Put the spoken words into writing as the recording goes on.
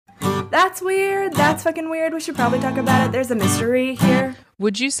That's weird. That's fucking weird. We should probably talk about it. There's a mystery here.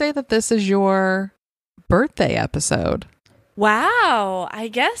 Would you say that this is your birthday episode? Wow, I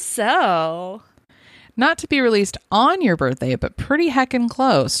guess so. Not to be released on your birthday, but pretty heckin'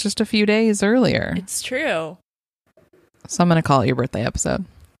 close, just a few days earlier. It's true. So I'm going to call it your birthday episode.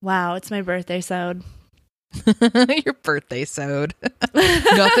 Wow, it's my birthday-sode. Your birthday-sode.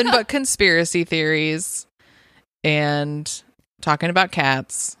 Nothing but conspiracy theories and talking about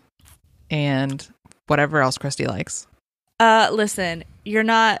cats and whatever else Christy likes. Listen, you're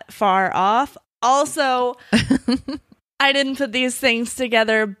not far off. Also, I didn't put these things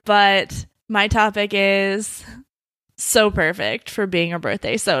together, but my topic is so perfect for being a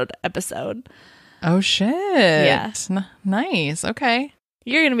birthday-sode episode. Oh, shit. Yeah. Nice. Okay.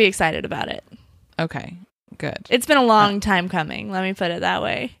 You're going to be excited about it. Okay. Good. It's been a long time coming. Let me put it that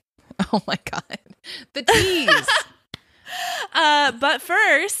way. Oh, my God. The tease. But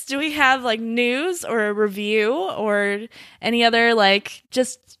first, do we have like news or a review or any other like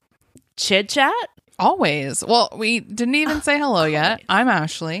just chit chat? Always. Well, we didn't even say hello yet. I'm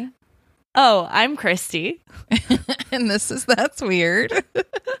Ashley. Oh, I'm Christy. And That's Weird.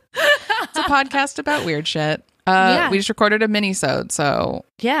 It's a podcast about weird shit. We just recorded a mini-sode, so...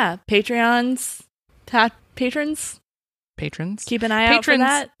 Yeah, patrons. Keep an eye out for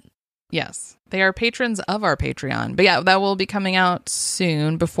that. Yes, they are patrons of our Patreon. But yeah, that will be coming out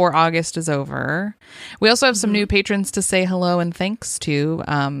soon, before August is over. We also have some new patrons to say hello and thanks to.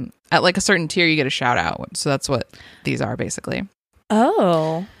 At like a certain tier, you get a shout out. So that's what these are, basically.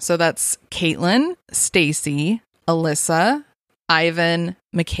 Oh. So that's Caitlin, Stacy, Alyssa, Ivan,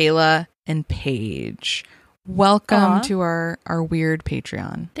 Michaela, and Paige. Welcome to our weird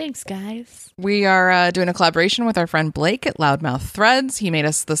Patreon. Thanks, guys. We are doing a collaboration with our friend Blake at Loudmouth Threads. He made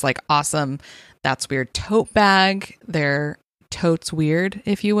us this like awesome That's Weird tote bag. They're totes weird,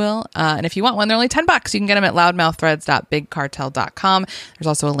 if you will. And if you want one, they're only $10. You can get them at loudmouththreads.bigcartel.com. There's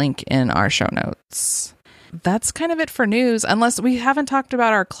also a link in our show notes. That's kind of it for news, unless we haven't talked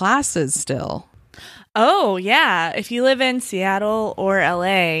about our classes still. Oh, yeah. If you live in Seattle or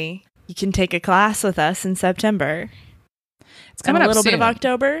LA, you can take a class with us in September. It's coming up a little bit of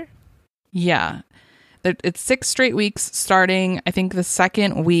October. Yeah. It's 6 straight weeks starting, I think, the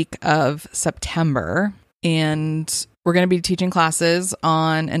second week of September. And we're going to be teaching classes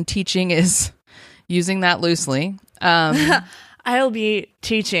on, and teaching is using that loosely. I'll be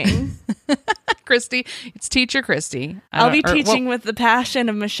teaching. Christy, it's Teacher Christy. I'll be teaching with the passion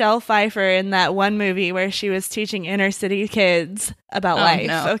of Michelle Pfeiffer in that one movie where she was teaching inner city kids about life.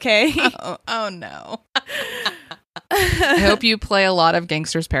 No. Okay. Oh no. I hope you play a lot of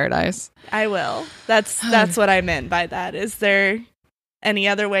Gangster's Paradise. I will. That's what I meant by that. Is there any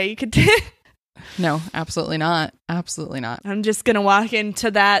other way you could do it? No, absolutely not. Absolutely not. I'm just going to walk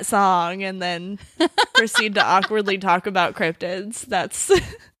into that song and then proceed to awkwardly talk about cryptids. That's...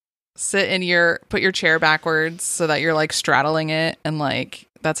 Put your chair backwards so that you're like straddling it, and like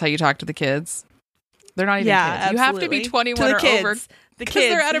that's how you talk to the kids. They're not even kids. Absolutely. You have to be 21 or over. The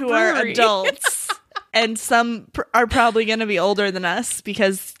kids they're at a who brewery. are adults. And some are probably going to be older than us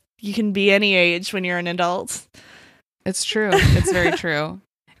because you can be any age when you're an adult. It's true. It's very true.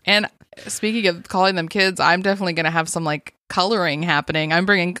 And speaking of calling them kids, I'm definitely going to have some like coloring happening. I'm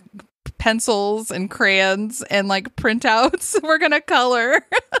bringing pencils and crayons and like printouts. We're going to color.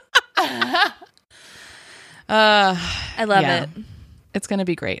 I love it. It's going to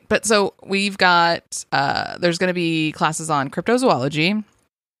be great. But so we've got, there's going to be classes on cryptozoology,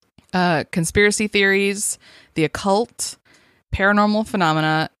 conspiracy theories, the occult, paranormal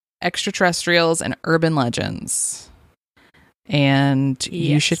phenomena, extraterrestrials, and urban legends. And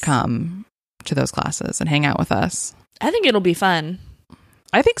you should come to those classes and hang out with us. I think it'll be fun.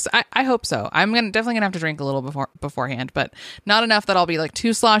 I think so. I hope so. I'm definitely gonna have to drink a little beforehand, but not enough that I'll be like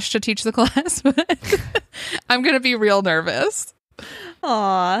too sloshed to teach the class. But I'm gonna be real nervous.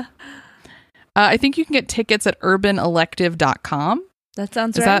 Aw. I think you can get tickets at urbanalective.com. That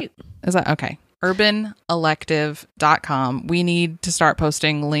sounds right. Is that okay? urbanalective.com. We need to start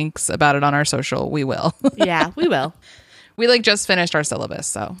posting links about it on our social. We will. Yeah, we will. We like just finished our syllabus,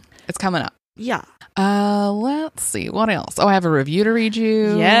 so it's coming up. Yeah. Let's see. What else? Oh, I have a review to read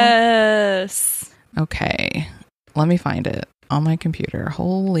you. Yes. Okay. Let me find it on my computer.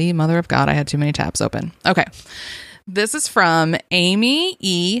 Holy mother of God, I had too many tabs open. Okay. This is from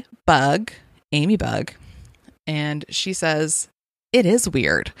Amy Bug. And she says, it is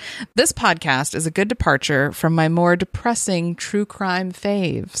weird. This podcast is a good departure from my more depressing true crime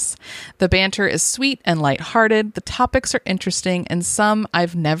faves. The banter is sweet and lighthearted, the topics are interesting, and some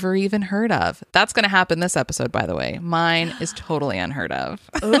I've never even heard of. That's going to happen this episode, by the way. Mine is totally unheard of.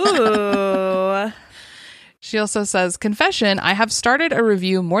 Ooh. She also says, confession, I have started a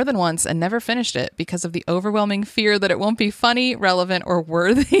review more than once and never finished it because of the overwhelming fear that it won't be funny, relevant, or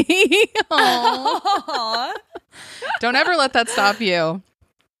worthy. Aww. Don't ever let that stop you.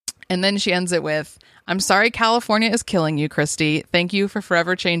 And then she ends it with, I'm sorry California is killing you, Christy. Thank you for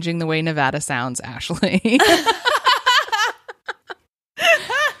forever changing the way Nevada sounds, Ashley.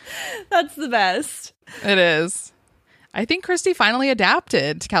 That's the best. It is. I think Christy finally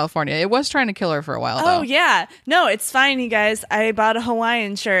adapted to California. It was trying to kill her for a while, though. Oh, yeah. No, it's fine, you guys. I bought a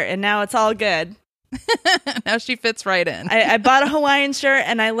Hawaiian shirt, and now it's all good. Now she fits right in. I bought a Hawaiian shirt,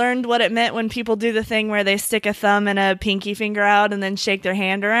 and I learned what it meant when people do the thing where they stick a thumb and a pinky finger out and then shake their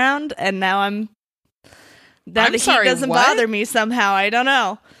hand around. And now the heat doesn't bother me somehow. I don't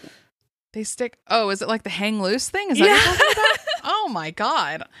know. They stick... Oh, is it like the hang loose thing? Is that what you're talking about? Oh, my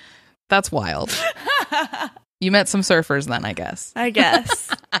God. That's wild. You met some surfers then, I guess. I guess.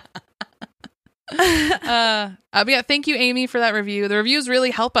 But yeah, thank you, Amy, for that review. The reviews really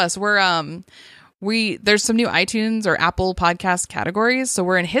help us. There's some new iTunes or Apple podcast categories. So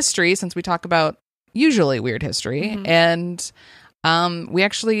we're in history since we talk about usually weird history. Mm-hmm. And we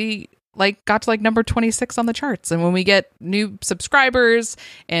actually got to number 26 on the charts. And when we get new subscribers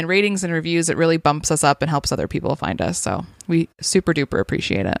and ratings and reviews, it really bumps us up and helps other people find us. So we super duper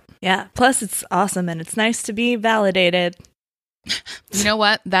appreciate it. Yeah. Plus it's awesome and it's nice to be validated. You know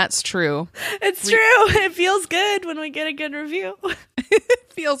what? That's true. It's true. It feels good when we get a good review.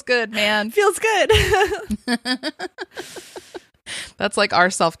 It feels good, man. Feels good. That's like our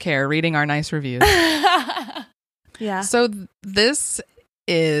self-care, reading our nice reviews. Yeah. So this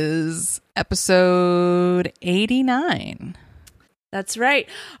is episode 89. That's right.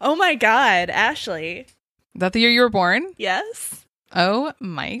 Oh my God, Ashley. Is that the year you were born? Yes. Oh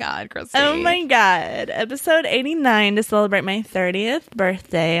my God, Christy. Oh my God. Episode 89 to celebrate my 30th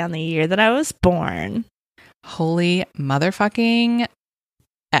birthday on the year that I was born. Holy motherfucking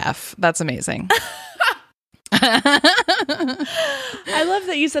F. That's amazing. I love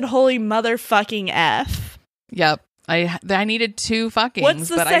that you said holy motherfucking F. Yep. I needed two fuckings. What's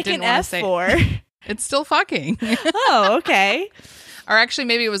the but second I didn't F say for? It's still fucking. Oh, okay. Or actually,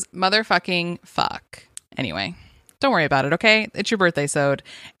 maybe it was motherfucking fuck. Anyway, don't worry about it, okay? It's your birthday sode.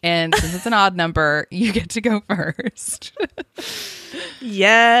 And since it's an odd number, you get to go first.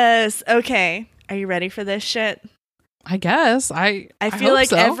 Yes. Okay. Are you ready for this shit? I guess. I feel like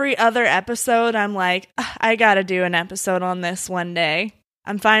so. Every other episode, I'm like, I gotta do an episode on this one day.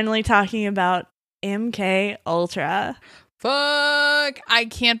 I'm finally talking about MKUltra. Fuck. I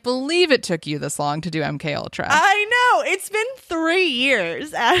can't believe it took you this long to do MKUltra. I know. It's been 3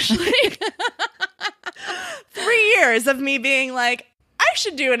 years, Ashley. 3 years of me being like, I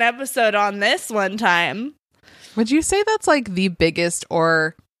should do an episode on this one time. Would you say that's the biggest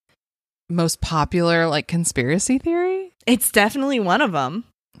or most popular conspiracy theory? It's definitely one of them.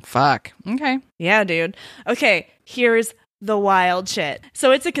 Fuck. Okay. Yeah, dude. Okay, here's the wild shit.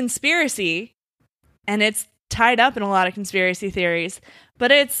 So it's a conspiracy, and it's tied up in a lot of conspiracy theories,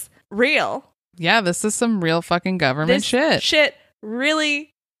 but it's real. Yeah, this is some real fucking government shit. Shit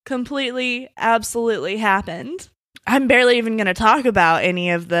really, completely, absolutely happened. I'm barely even going to talk about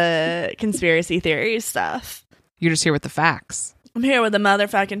any of the conspiracy theories stuff. You're just here with the facts. I'm here with the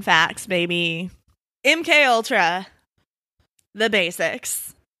motherfucking facts, baby. MKUltra. The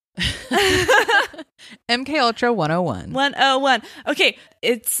basics. MKUltra 101. 101. Okay,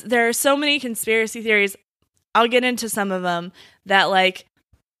 there are so many conspiracy theories. I'll get into some of them that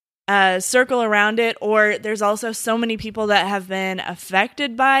circle around it, or there's also so many people that have been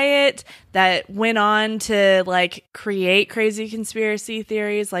affected by it that went on to create crazy conspiracy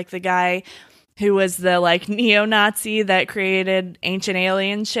theories, like the guy who was the neo-Nazi that created ancient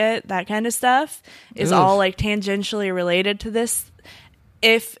alien shit. That kind of stuff is all tangentially related to this.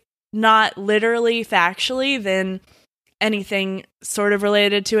 If not literally factually, then anything sort of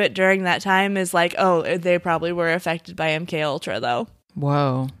related to it during that time is they probably were affected by MKUltra though.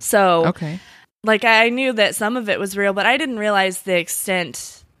 Whoa. So, okay. I knew that some of it was real, but I didn't realize the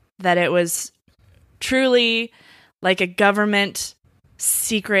extent that it was truly a government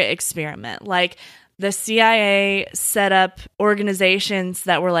secret experiment. The CIA set up organizations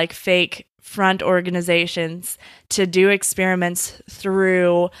that were fake front organizations to do experiments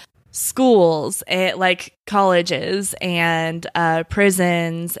through schools, like colleges and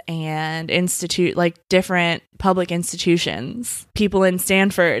prisons and different public institutions. People in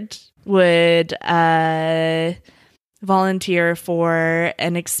Stanford would volunteer for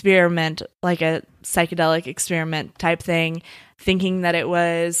an experiment, like a psychedelic experiment type thing, thinking that it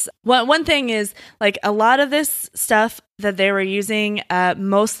was one thing is like a lot of this stuff that they were using,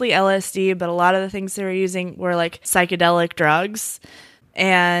 mostly LSD, but a lot of the things they were using were like psychedelic drugs.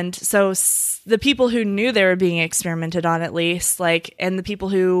 And so the people who knew they were being experimented on, at least, like, and the people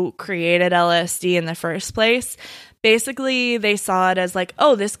who created LSD in the first place, basically they saw it as like,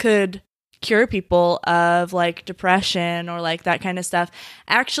 oh, this could cure people of like depression or like that kind of stuff.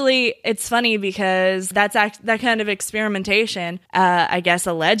 Actually, it's funny because that kind of experimentation, I guess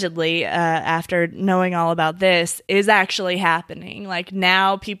allegedly, after knowing all about this, is actually happening. Like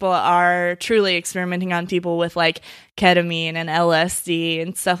now people are truly experimenting on people with like ketamine and LSD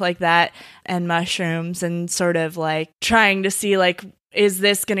and stuff like that, and mushrooms, and sort of like trying to see like, is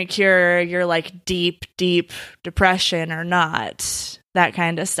this going to cure your like deep depression or not? That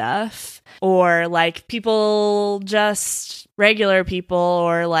kind of stuff. Or like people, just regular people,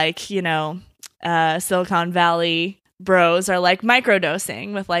 or like, you know, Silicon Valley bros are like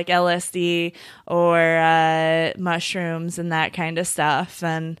microdosing with like LSD or mushrooms and that kind of stuff.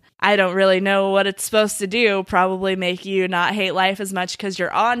 And I don't really know what it's supposed to do. Probably make you not hate life as much because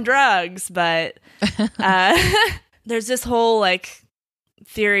you're on drugs. But there's this whole like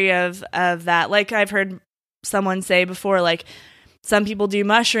theory of that. Like I've heard someone say before, like some people do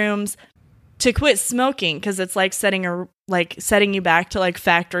mushrooms to quit smoking because it's like setting you back to like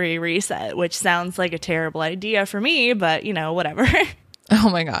factory reset, which sounds like a terrible idea for me, but you know, whatever.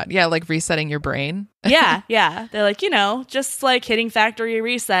 Oh my God. Yeah. Like resetting your brain. Yeah. They're like, you know, just like hitting factory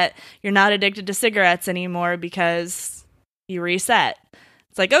reset. You're not addicted to cigarettes anymore because you reset.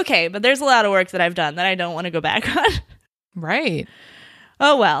 It's like, okay, but there's a lot of work that I've done that I don't want to go back on. Right.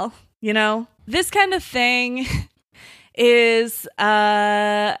 Oh, well, you know, this kind of thing is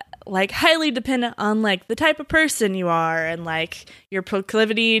like highly dependent on like the type of person you are and like your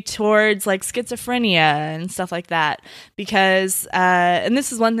proclivity towards like schizophrenia and stuff like that. Because and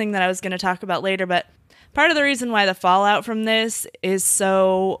this is one thing that I was going to talk about later, but part of the reason why the fallout from this is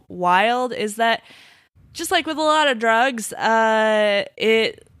so wild is that just like with a lot of drugs,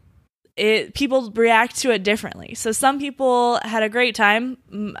 people react to it differently. So some people had a great time.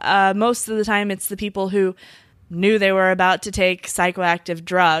 Most of the time it's the people who knew they were about to take psychoactive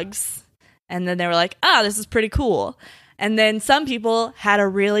drugs, and then they were like, this is pretty cool. And then some people had a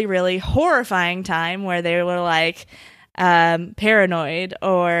really, really horrifying time where they were like paranoid,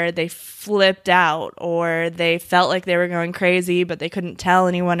 or they flipped out, or they felt like they were going crazy, but they couldn't tell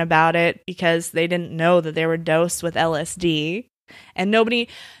anyone about it because they didn't know that they were dosed with LSD. And nobody,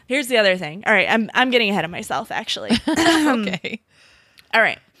 here's the other thing. All right, I'm getting ahead of myself, actually. Okay. All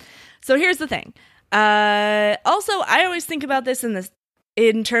right. So here's the thing. Also, I always think about this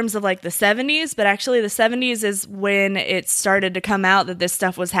in terms of like the 70s, but actually the 70s is when it started to come out that this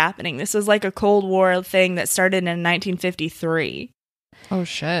stuff was happening. This was like a Cold War thing that started in 1953. Oh,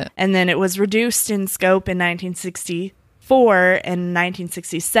 shit. And then it was reduced in scope in 1964 and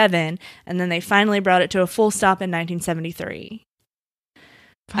 1967, and then they finally brought it to a full stop in 1973.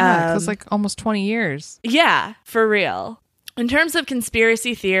 Fuck, it was like almost 20 years. Yeah, for real. In terms of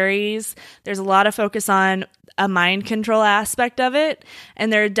conspiracy theories, there's a lot of focus on a mind control aspect of it.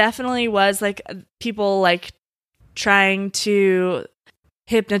 And there definitely was like people like trying to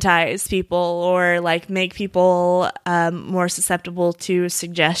hypnotize people or like make people more susceptible to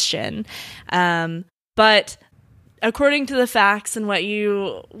suggestion. But according to the facts and what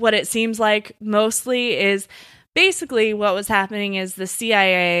it seems like mostly is basically what was happening is the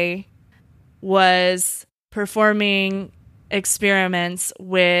CIA was performing experiments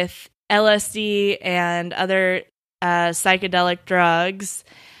with LSD and other psychedelic drugs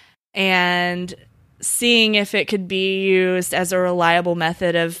and seeing if it could be used as a reliable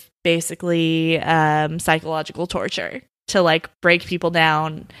method of basically psychological torture to like break people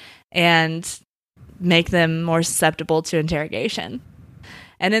down and make them more susceptible to interrogation.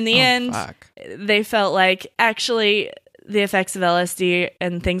 And in the end, they felt like actually the effects of LSD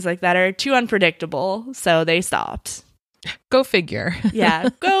and things like that are too unpredictable, so they stopped. Go figure. Yeah,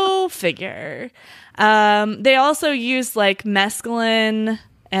 go figure. They also used like mescaline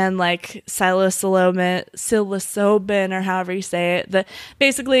and like psilocybin or however you say it.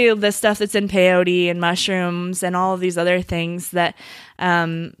 Basically the stuff that's in peyote and mushrooms and all of these other things that,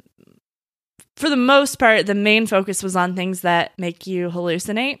 for the most part, the main focus was on things that make you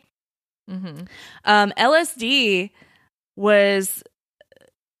hallucinate. Mm-hmm. LSD was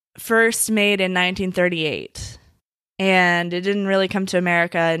first made in 1938. And it didn't really come to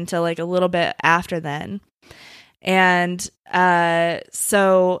America until like a little bit after then. And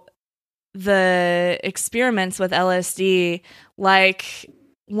so the experiments with LSD, like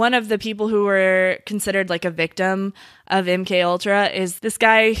one of the people who were considered like a victim of MKUltra is this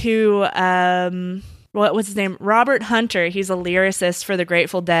guy who, what was his name? Robert Hunter. He's a lyricist for the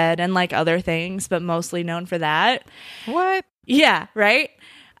Grateful Dead and like other things, but mostly known for that. What? Yeah, right?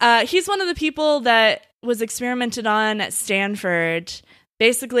 He's one of the people that was experimented on at Stanford.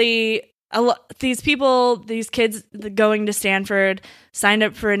 Basically, these kids going to Stanford signed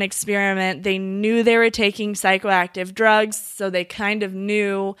up for an experiment. They knew they were taking psychoactive drugs, so they kind of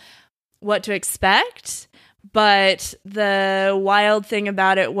knew what to expect. But the wild thing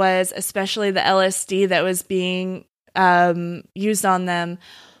about it was, especially the LSD that was being used on them,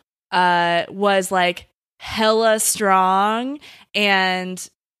 was like hella strong and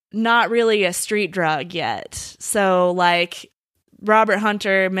not really a street drug yet. So like Robert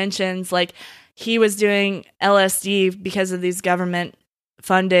Hunter mentions, like he was doing LSD because of these government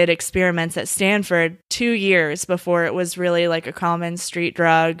funded experiments at Stanford 2 years before it was really like a common street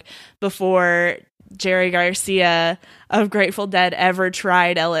drug, before Jerry Garcia of Grateful Dead ever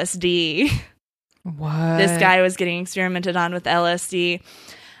tried LSD. What? This guy was getting experimented on with LSD.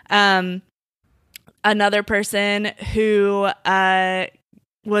 Another person who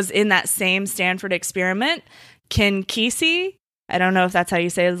was in that same Stanford experiment, Ken Kesey. I don't know if that's how you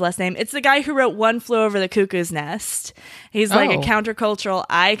say his last name. It's the guy who wrote One Flew Over the Cuckoo's Nest. He's like a countercultural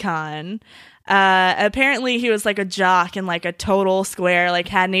icon. Apparently he was like a jock and like a total square, like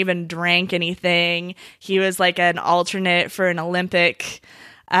hadn't even drank anything. He was like an alternate for an Olympic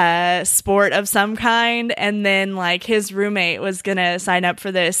sport of some kind. And then like his roommate was going to sign up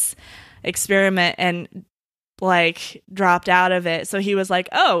for this experiment and like dropped out of it. So he was like,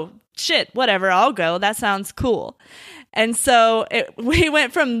 oh shit, whatever, I'll go. That sounds cool. And so we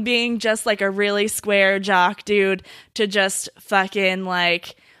went from being just like a really square jock dude to just fucking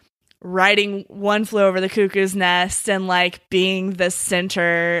like writing One Flew Over the Cuckoo's Nest and like being the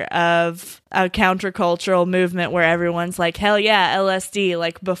center of a countercultural movement where everyone's like, hell yeah, LSD,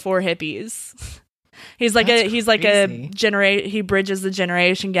 like before hippies. He bridges the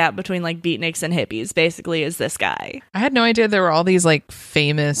generation gap between like beatniks and hippies, basically, is this guy. I had no idea there were all these like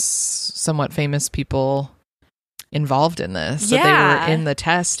somewhat famous people involved in this. Yeah. That they were in the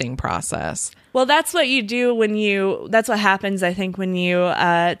testing process. Well, that's what you do that's what happens, I think, when you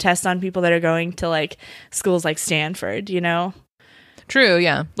test on people that are going to like schools like Stanford, you know? True,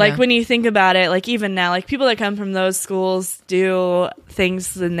 yeah. Like when you think about it, like even now, like people that come from those schools do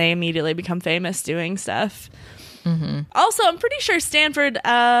things and they immediately become famous doing stuff. Mm-hmm. Also, I'm pretty sure Stanford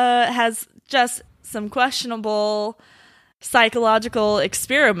has just some questionable psychological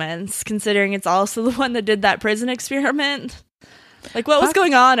experiments, considering it's also the one that did that prison experiment. Like, what was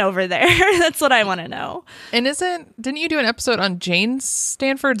going on over there? That's what I want to know. And didn't you do an episode on Jane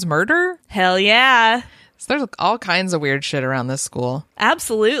Stanford's murder? Hell yeah. So there's all kinds of weird shit around this school.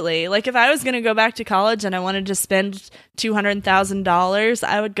 Absolutely. Like, if I was going to go back to college and I wanted to spend $200,000,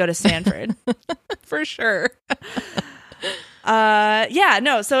 I would go to Stanford. For sure.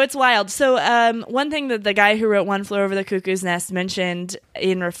 So it's wild. So one thing that the guy who wrote One Flew Over the Cuckoo's Nest mentioned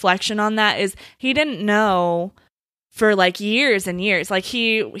in reflection on that is he didn't know for like years and years. Like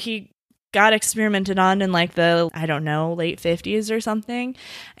he got experimented on in like the, I don't know, late 50s or something.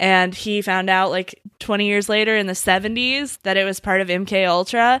 And he found out like 20 years later in the 70s that it was part of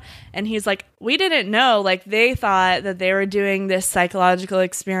MKUltra. And he's like, we didn't know. Like they thought that they were doing this psychological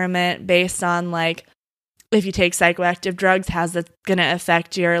experiment based on like, if you take psychoactive drugs, how's that going to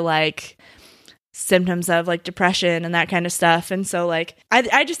affect your like symptoms of like depression and that kind of stuff. And so like,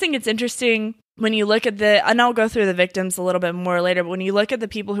 I just think it's interesting when you look at and I'll go through the victims a little bit more later, but when you look at the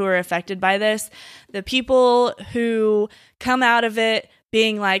people who are affected by this, the people who come out of it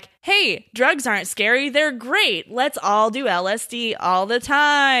being like, hey, drugs aren't scary, they're great, let's all do LSD all the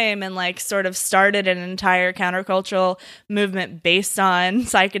time, and like sort of started an entire countercultural movement based on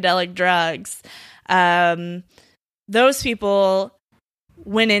psychedelic drugs. Those people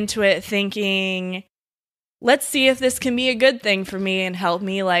went into it thinking, let's see if this can be a good thing for me and help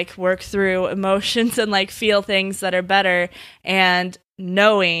me like work through emotions and like feel things that are better, and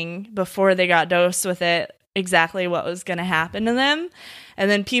knowing before they got dosed with it exactly what was going to happen to them. And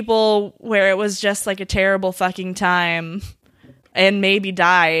then people where it was just like a terrible fucking time and maybe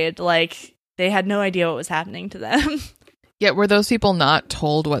died, like they had no idea what was happening to them. Yet were those people not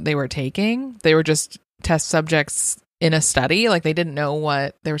told what they were taking? They were just test subjects in a study? Like they didn't know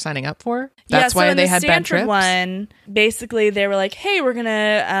what they were signing up for? That's so why in they the had bad Stanford trips? one, basically they were like, hey, we're going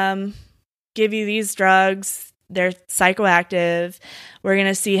to give you these drugs. They're psychoactive. We're going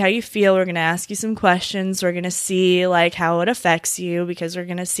to see how you feel. We're going to ask you some questions. We're going to see like how it affects you, because we're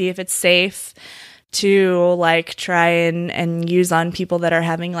going to see if it's safe to like try and use on people that are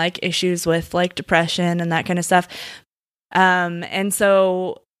having like issues with like depression and that kind of stuff. And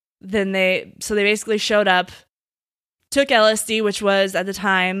so then they basically showed up, took LSD, which was at the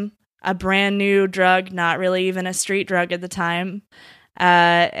time a brand new drug, not really even a street drug at the time.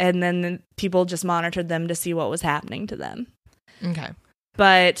 And then the people just monitored them to see what was happening to them. Okay.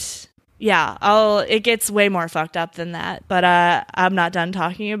 But yeah, it gets way more fucked up than that. But I'm not done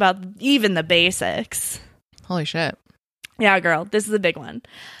talking about even the basics. Holy shit. Yeah, girl, this is a big one.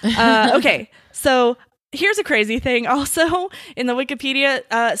 Okay, so here's a crazy thing also in the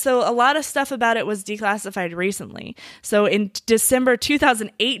Wikipedia. So a lot of stuff about it was declassified recently. So in December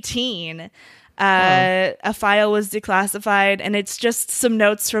 2018, a file was declassified, and it's just some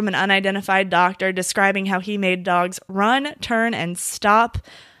notes from an unidentified doctor describing how he made dogs run, turn, and stop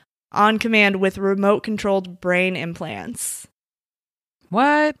on command with remote-controlled brain implants.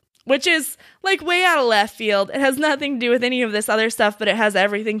 What? Which is, like, way out of left field. It has nothing to do with any of this other stuff, but it has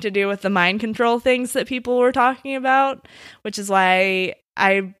everything to do with the mind control things that people were talking about, which is why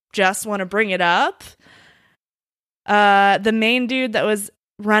I just want to bring it up. The main dude that was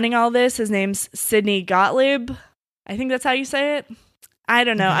running all this, his name's Sidney Gottlieb. I think that's how you say it. I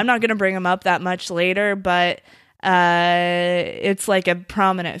don't know. I'm not going to bring him up that much later, but it's like a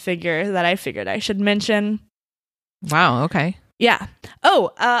prominent figure that I figured I should mention. Wow, okay. Yeah.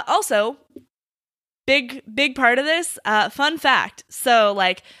 Oh, also, big part of this, fun fact. So,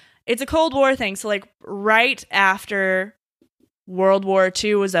 like, it's a Cold War thing. So, like, right after World War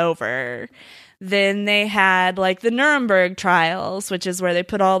II was over, then they had, like, the Nuremberg trials, which is where they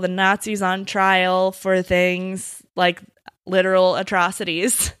put all the Nazis on trial for things like literal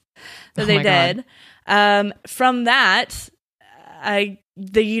atrocities that they did. From that,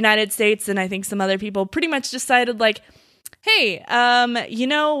 the United States and I think some other people pretty much decided, like, hey, you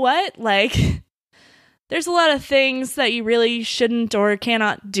know what? Like, there's a lot of things that you really shouldn't or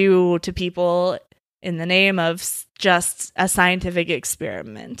cannot do to people in the name of just a scientific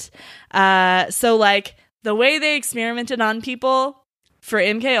experiment. So, like, the way they experimented on people for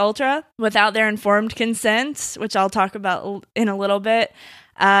MKUltra without their informed consent, which I'll talk about in a little bit,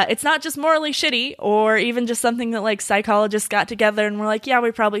 it's not just morally shitty or even just something that, like, psychologists got together and were like, yeah,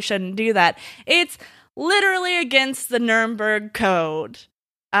 we probably shouldn't do that. It's literally against the Nuremberg Code.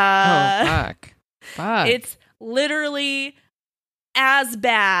 Fuck. It's literally as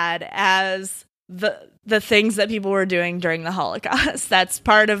bad as the things that people were doing during the Holocaust. That's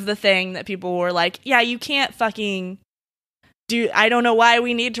part of the thing that people were like, yeah, you can't fucking do. I don't know why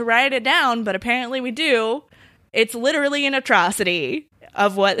we need to write it down, but apparently we do. It's literally an atrocity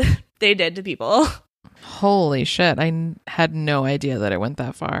of what they did to people. Holy shit. I had no idea that it went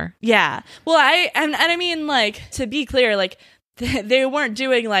that far. Yeah. Well, I mean, like, to be clear, like, they weren't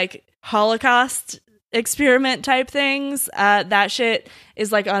doing, like, Holocaust experiment type things. That shit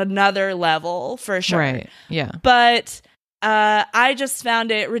is, like, on another level, for sure. Right. Yeah. But I just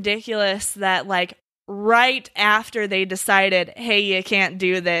found it ridiculous that, like, right after they decided, hey, you can't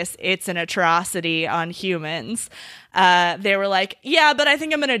do this, it's an atrocity on humans, they were like, yeah, but I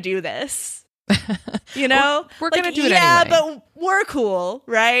think I'm going to do this. You know, we're like, gonna do it yeah, anyway. but we're cool,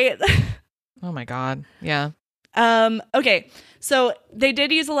 right? Oh my god, yeah. Okay, so they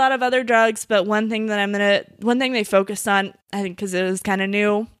did use a lot of other drugs, but one thing they focused on, I think, because it was kind of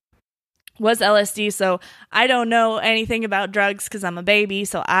new, was LSD. So I don't know anything about drugs because I'm a baby,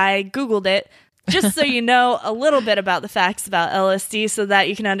 so I Googled it just so you know a little bit about the facts about LSD, so that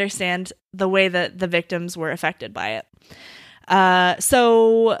you can understand the way that the victims were affected by it.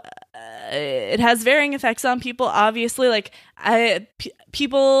 So it has varying effects on people, obviously. Like,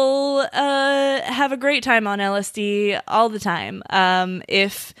 people have a great time on LSD all the time.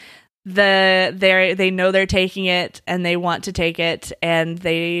 If they know they're taking it and they want to take it, and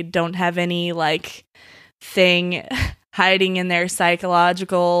they don't have any, like, thing hiding in their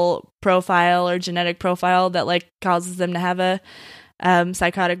psychological profile or genetic profile that, like, causes them to have a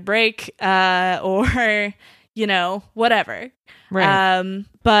psychotic break, or, you know, whatever. Right.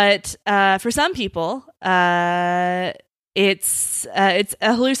 But for some people, it's a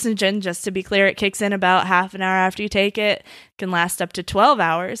hallucinogen. Just to be clear, it kicks in about half an hour after you take it. It can last up to 12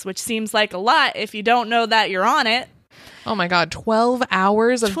 hours, which seems like a lot if you don't know that you're on it. Oh my god, 12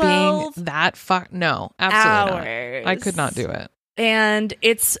 hours of being that No, absolutely hours. not. I could not do it. And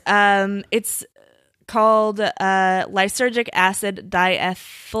it's called lysergic acid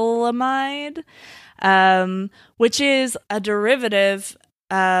diethylamide, which is a derivative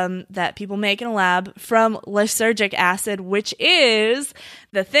that people make in a lab from lysergic acid, which is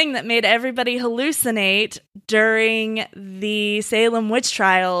the thing that made everybody hallucinate during the Salem witch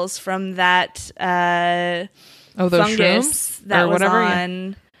trials from that those fungus shrooms? that Or was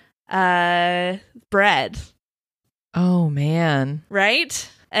whatever, on bread. Oh, man. Right?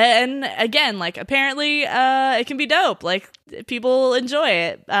 And again, like, apparently it can be dope. Like, people enjoy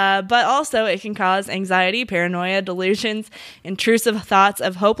it. But also it can cause anxiety, paranoia, delusions, intrusive thoughts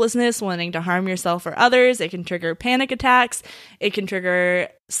of hopelessness, wanting to harm yourself or others. It can trigger panic attacks. It can trigger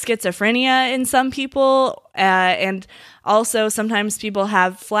schizophrenia in some people. And also sometimes people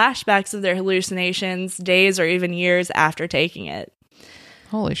have flashbacks of their hallucinations days or even years after taking it.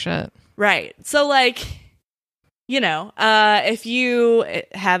 Holy shit. Right. So, like, you know, if you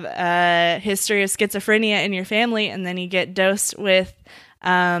have a history of schizophrenia in your family and then you get dosed with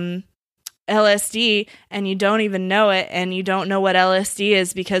LSD and you don't even know it, and you don't know what LSD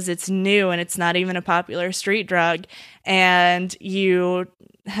is because it's new and it's not even a popular street drug, and you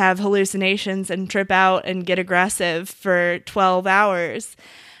have hallucinations and trip out and get aggressive for 12 hours,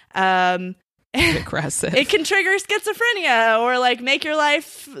 Aggressive. it can trigger schizophrenia or like make your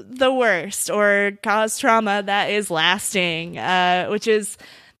life the worst or cause trauma that is lasting, which is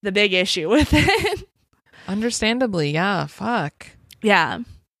the big issue with it. Understandably, yeah. Fuck. Yeah.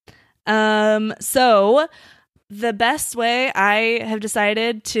 So the best way I have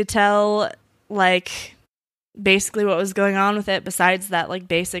decided to tell, like, basically what was going on with it besides that, like,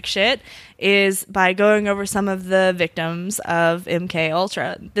 basic shit, is by going over some of the victims of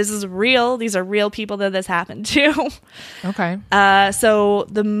MKUltra. This is real. These are real people that this happened to. Okay. So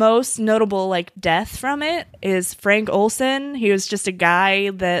the most notable, like, death from it is Frank Olson. He was just a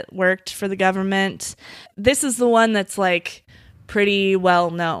guy that worked for the government. This is the one that's, like, pretty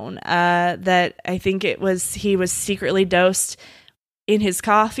well known, that I think he was secretly dosed in his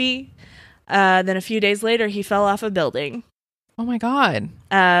coffee. Then a few days later, he fell off a building. Oh my God.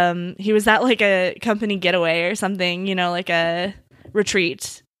 He was at like a company getaway or something, you know, like a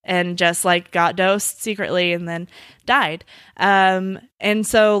retreat, and just like got dosed secretly and then died. And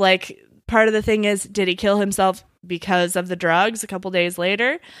so, like, part of the thing is, did he kill himself because of the drugs a couple days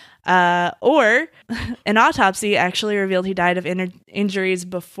later? Or an autopsy actually revealed he died of injuries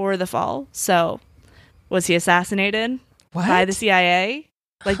before the fall. So was he assassinated by the CIA?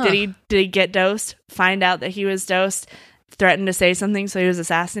 Like, did he get dosed, find out that he was dosed, threatened to say something, so he was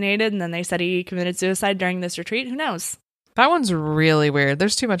assassinated, and then they said he committed suicide during this retreat? Who knows? That one's really weird.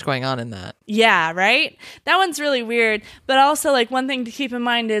 There's too much going on in that. Yeah, right? That one's really weird. But also, like, one thing to keep in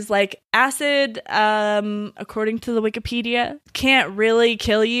mind is, like, acid, according to the Wikipedia, can't really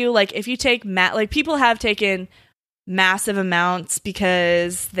kill you. Like, if you take, people have taken massive amounts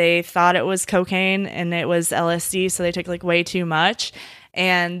because they thought it was cocaine and it was LSD, so they took, like, way too much.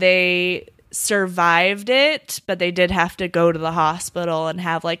 And they survived it, but they did have to go to the hospital and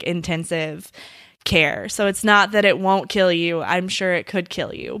have, like, intensive care. So it's not that it won't kill you. I'm sure it could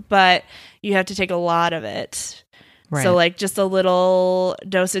kill you, but you have to take a lot of it. Right. So, like, just a little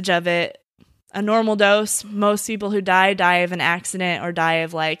dosage of it, a normal dose. Most people who die of an accident or die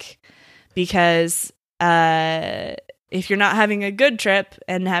of, like, because if you're not having a good trip,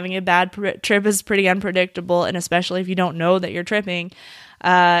 and having a bad trip is pretty unpredictable, and especially if you don't know that you're tripping,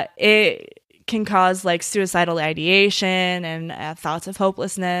 it can cause, like, suicidal ideation and thoughts of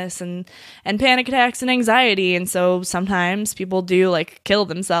hopelessness and panic attacks and anxiety. And so sometimes people do, like, kill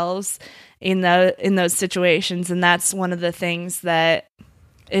themselves in those situations. And that's one of the things that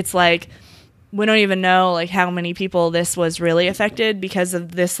it's like, we don't even know, like, how many people this was really affected because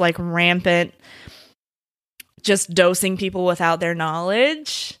of this, like, rampant just dosing people without their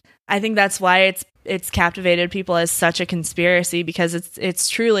knowledge. I think that's why it's captivated people as such a conspiracy, because it's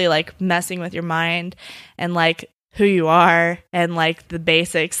truly, like, messing with your mind and, like, who you are and, like, the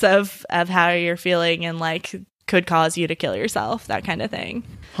basics of how you're feeling, and, like, could cause you to kill yourself, that kind of thing.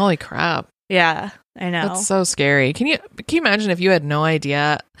 Holy crap. Yeah, I know. That's so scary. Can you imagine if you had no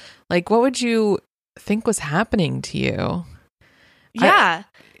idea? Like, what would you think was happening to you? Yeah.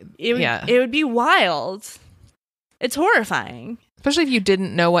 It would be wild. It's horrifying. Especially if you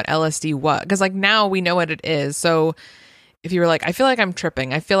didn't know what LSD was. Because, like, now we know what it is. So if you were like, I feel like I'm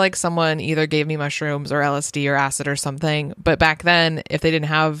tripping. I feel like someone either gave me mushrooms or LSD or acid or something. But back then, if they didn't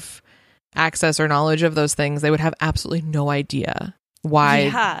have access or knowledge of those things, they would have absolutely no idea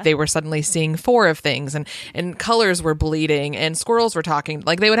why they were suddenly seeing 4 of things, and colors were bleeding and squirrels were talking.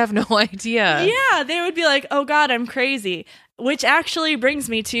 Like, they would have no idea. Yeah, they would be like, oh God, I'm crazy. Which actually brings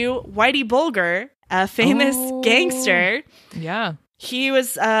me to Whitey Bulger a famous gangster. Yeah. He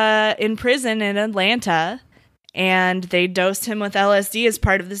was in prison in Atlanta, and they dosed him with LSD as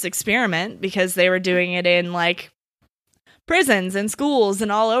part of this experiment because they were doing it in like prisons and schools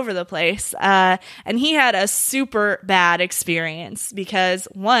and all over the place. And he had a super bad experience because,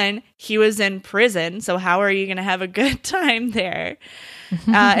 one, he was in prison, so how are you going to have a good time there?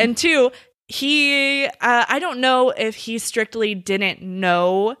 And two, he, I don't know if he strictly didn't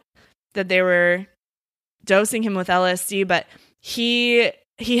know that they were dosing him with LSD, but he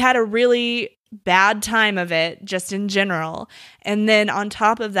had a really bad time of it just in general. And then on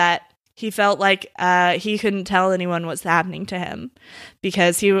top of that, he felt like he couldn't tell anyone what's happening to him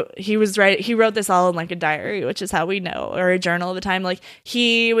because he wrote this all in like a diary, which is how we know, or a journal of the time. Like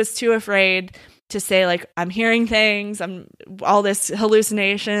he was too afraid to say like, I'm hearing things, all this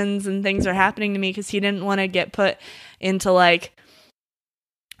hallucinations and things are happening to me, because he didn't want to get put into like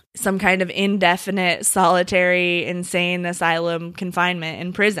some kind of indefinite solitary insane asylum confinement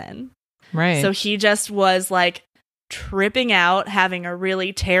in prison. Right. So he just was like tripping out, having a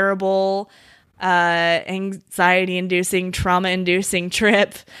really terrible anxiety-inducing, trauma-inducing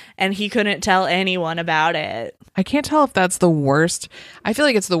trip, and he couldn't tell anyone about it. I can't tell if that's the worst. I feel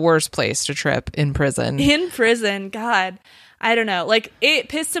like it's the worst place to trip in prison. In prison, God. I don't know. Like, it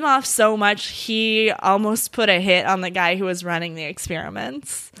pissed him off so much, he almost put a hit on the guy who was running the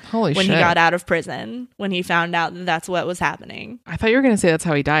experiments. Holy shit. When he got out of prison, when he found out that that's what was happening. I thought you were going to say that's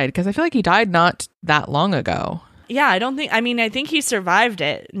how he died, because I feel like he died not that long ago. Yeah, I think he survived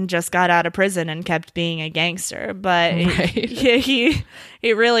it and just got out of prison and kept being a gangster, but he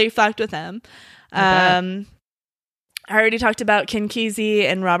really fucked with him. I already talked about Ken Kesey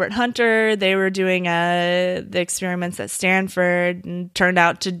and Robert Hunter. They were doing the experiments at Stanford and turned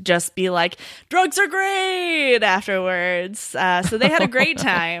out to just be like, drugs are great afterwards. So they had a great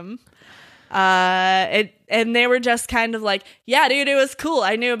time. And they were just kind of like, yeah, dude, it was cool.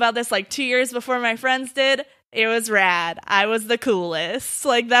 I knew about this like 2 years before my friends did. It was rad. I was the coolest.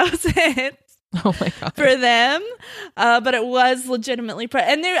 Like, that was it. Oh my God. For them. But it was legitimately,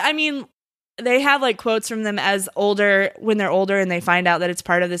 and they have like quotes from them when they're older and they find out that it's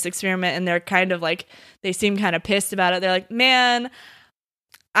part of this experiment, and they're kind of like, they seem kind of pissed about it. They're like, man,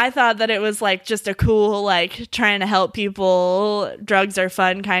 I thought that it was like just a cool, like trying to help people, drugs are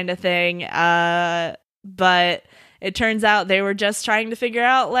fun kind of thing. But it turns out they were just trying to figure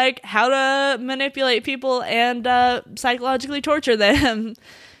out like how to manipulate people and psychologically torture them.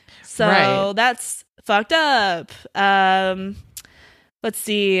 So That's fucked up. Let's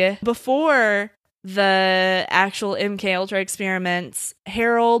see. Before the actual MKUltra experiments,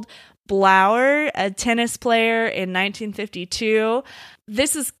 Harold Blower, a tennis player in 1952,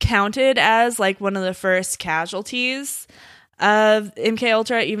 this is counted as like one of the first casualties of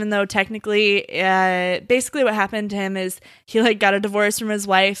MKUltra, even though technically, basically what happened to him is he like got a divorce from his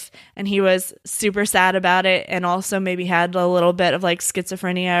wife and he was super sad about it, and also maybe had a little bit of like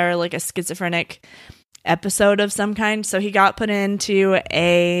schizophrenia or like a schizophrenic episode of some kind. So he got put into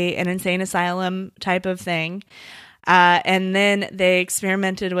an insane asylum type of thing. And then they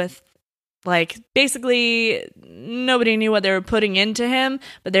experimented with like, basically nobody knew what they were putting into him,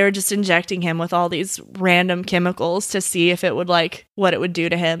 but they were just injecting him with all these random chemicals to see if it would like, what it would do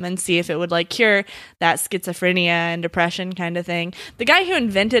to him, and see if it would like cure that schizophrenia and depression kind of thing. The guy who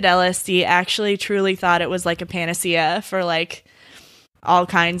invented LSD actually truly thought it was like a panacea for like all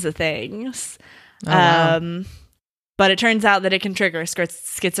kinds of things. Oh, wow. But it turns out that it can trigger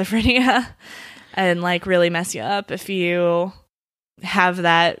schizophrenia and like really mess you up if you have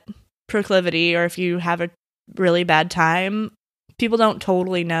that proclivity, or if you have a really bad time. People don't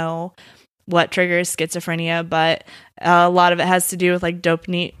totally know what triggers schizophrenia, but a lot of it has to do with like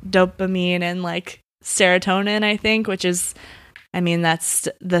dopamine and like serotonin, I think, which is, that's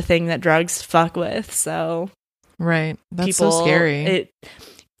the thing that drugs fuck with. So right, that's so scary.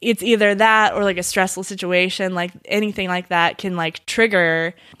 It's either that or like a stressful situation, like anything like that can like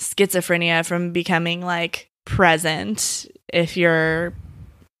trigger schizophrenia from becoming like present if you're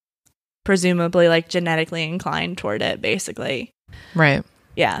presumably like genetically inclined toward it, basically. Right.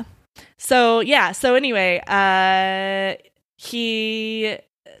 Yeah. So anyway, he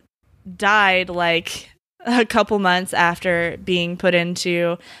died like a couple months after being put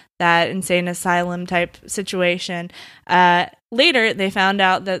into that insane asylum type situation. Later, they found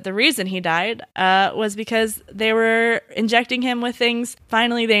out that the reason he died was because they were injecting him with things.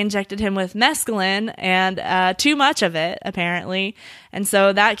 Finally, they injected him with mescaline, and too much of it, apparently. And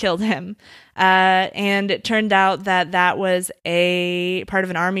so that killed him. And it turned out that that was a part of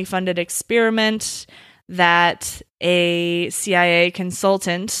an Army-funded experiment that a CIA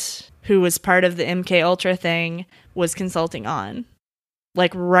consultant who was part of the MKUltra thing, was consulting on.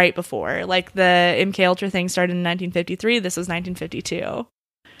 Like right before. Like the MKUltra thing started in 1953. This was 1952.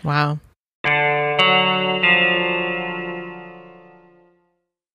 Wow.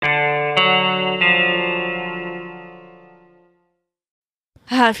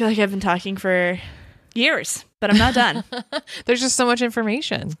 I feel like I've been talking for years, but I'm not done. There's just so much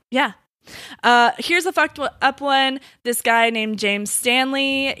information. Yeah. Here's a fucked up one. This guy named James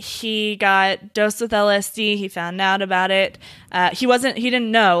Stanley, he got dosed with LSD. He found out about it. He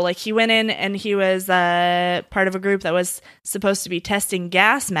didn't know. Like, he went in and he was part of a group that was supposed to be testing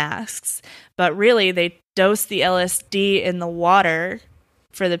gas masks, but really they dosed the LSD in the water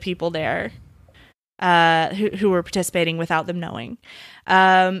for the people there who were participating without them knowing.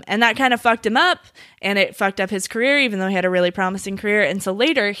 And that kind of fucked him up, and it fucked up his career, even though he had a really promising career. And so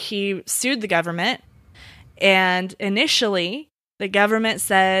later he sued the government, and initially the government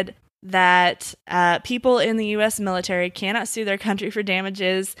said that people in the U.S. military cannot sue their country for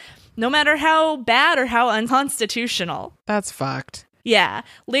damages, no matter how bad or how unconstitutional. That's fucked. Yeah.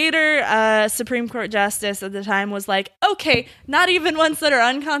 Later, Supreme Court Justice at the time was like, okay, not even ones that are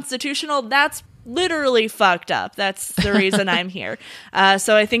unconstitutional, that's literally fucked up. That's the reason I'm here.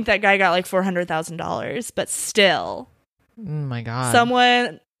 So I think that guy got like $400,000, but still. Oh my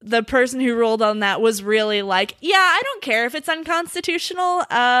God. The person who ruled on that was really like, yeah, I don't care if it's unconstitutional,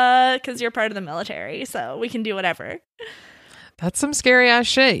 because you're part of the military, so we can do whatever. That's some scary ass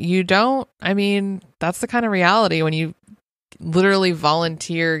shit. That's the kind of reality when you literally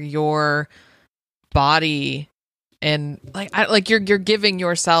volunteer your body and you're giving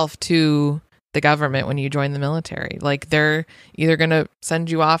yourself to the government when you join the military. Like, they're either going to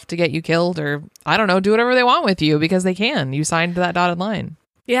send you off to get you killed, or I don't know, do whatever they want with you because they can. You signed that dotted line.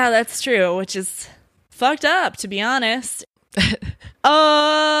 Yeah, that's true, which is fucked up, to be honest.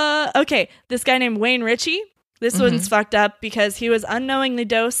 Okay, this guy named Wayne Ritchie. This one's fucked up because he was unknowingly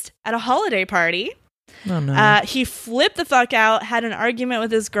dosed at a holiday party. Oh, no. He flipped the fuck out, had an argument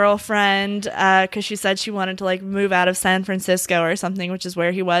with his girlfriend because she said she wanted to like move out of San Francisco or something, which is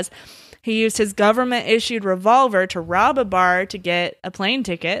where he was. He used his government-issued revolver to rob a bar to get a plane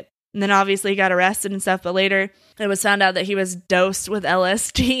ticket. And then obviously he got arrested and stuff, but later it was found out that he was dosed with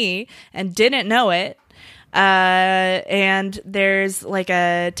LSD and didn't know it. And there's like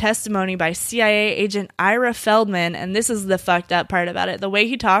a testimony by CIA agent Ira Feldman, and this is the fucked up part about it. The way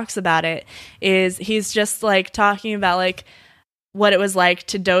he talks about it is he's just like talking about like what it was like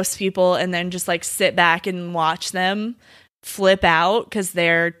to dose people and then just like sit back and watch them flip out because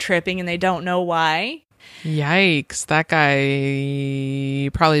they're tripping and they don't know why. Yikes. That guy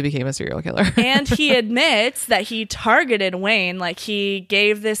probably became a serial killer. And he admits that he targeted Wayne. Like, he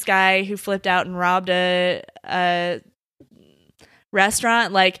gave this guy who flipped out and robbed a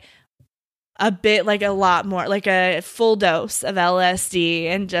restaurant like a bit, like a lot more, like a full dose of LSD,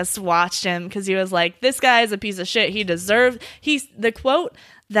 and just watched him because he was like, this guy is a piece of shit. The quote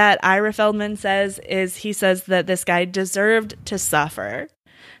that Ira Feldman says is, he says that this guy deserved to suffer.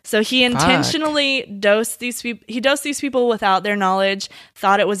 So he intentionally dosed these people. He dosed these people without their knowledge,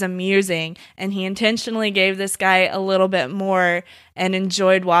 thought it was amusing, and he intentionally gave this guy a little bit more and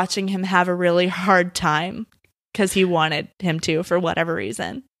enjoyed watching him have a really hard time because he wanted him to, for whatever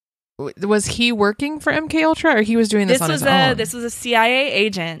reason. Was he working for MKUltra, or he was doing this on his own? This was a CIA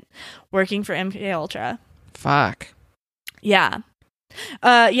agent working for MKUltra. Fuck. Yeah.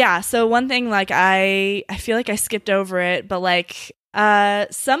 Yeah. So one thing, like, I feel like I skipped over it, but like,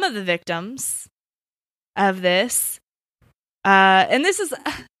 some of the victims of this, and this is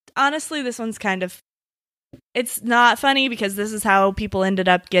honestly, this one's kind of, it's not funny because this is how people ended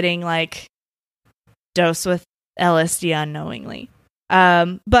up getting like dosed with LSD unknowingly.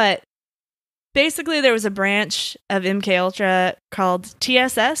 But basically there was a branch of MKUltra called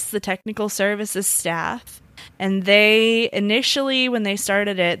TSS, the Technical Services Staff. And they initially, when they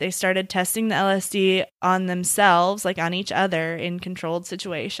started it, they started testing the LSD on themselves, like on each other in controlled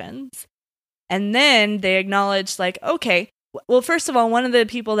situations. And then they acknowledged, like, okay, well, first of all, one of the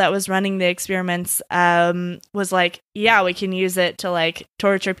people that was running the experiments was like, yeah, we can use it to like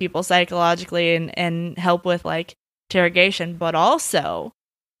torture people psychologically and help with like interrogation. But also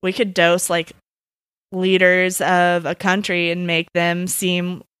we could dose like leaders of a country and make them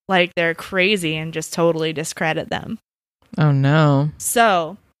seem like they're crazy and just totally discredit them. Oh no.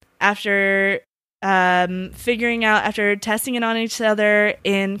 So after after testing it on each other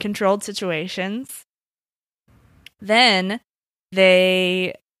in controlled situations, then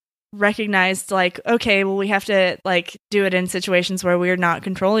they recognized like, okay, well, we have to like do it in situations where we're not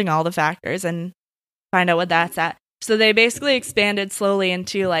controlling all the factors and find out what that's at. So they basically expanded slowly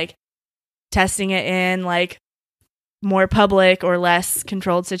into like testing it in like more public or less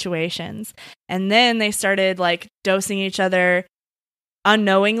controlled situations. And then they started like dosing each other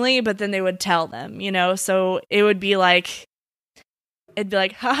unknowingly, but then they would tell them, you know? So it would be like, it'd be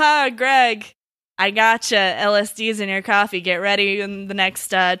like, haha, Greg, I gotcha. LSD's in your coffee. Get ready in the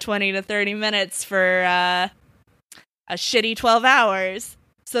next 20 to 30 minutes for a shitty 12 hours.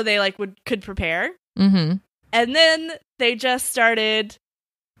 So they like could prepare. Mm-hmm. And then they just started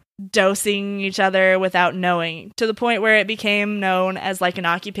dosing each other without knowing, to the point where it became known as like an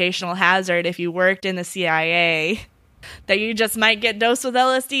occupational hazard if you worked in the CIA, that you just might get dosed with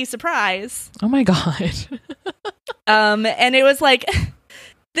LSD. Surprise. Oh my God. And it was like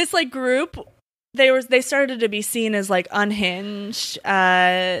this like group, they started to be seen as like unhinged,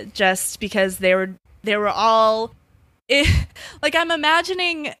 just because they were all like, I'm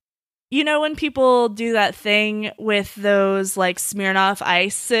imagining, you know, when people do that thing with those like Smirnoff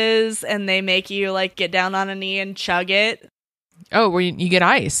ices and they make you like get down on a knee and chug it. Oh, where you get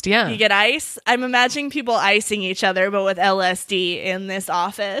iced. Yeah. You get ice. I'm imagining people icing each other, but with LSD in this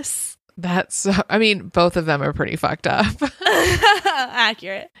office. I mean, both of them are pretty fucked up.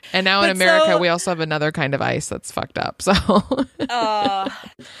 Accurate. And now in America, we also have another kind of ice that's fucked up. So,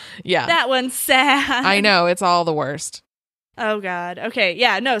 yeah. That one's sad. I know. It's all the worst. Oh, God. Okay.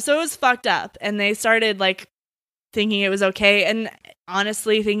 Yeah. No. So it was fucked up. And they started like thinking it was okay. And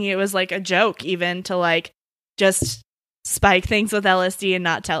honestly, thinking it was like a joke, even to like just spike things with LSD and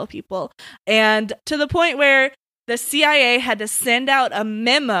not tell people. And to the point where the CIA had to send out a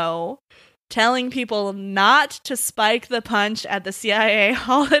memo telling people not to spike the punch at the CIA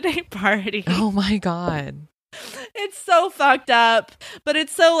holiday party. Oh my God. It's so fucked up, but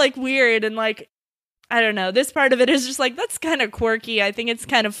it's so like weird and like, I don't know. This part of it is just like, that's kind of quirky. I think it's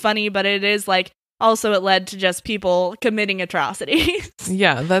kind of funny, but it is like, also it led to just people committing atrocities.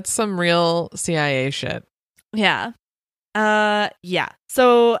 Yeah, that's some real CIA shit. Yeah. Yeah.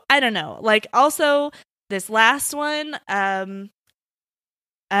 So I don't know. Like, also this last one, her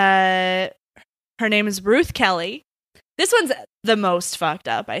name is Ruth Kelly. This one's the most fucked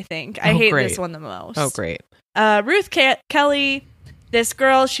up, I think. I hate great. this one the most. Oh, great. Ruth Kelly, this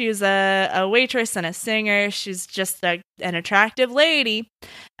girl, she's a waitress and a singer. She's just an attractive lady.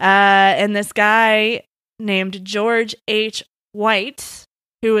 And this guy named George H. White,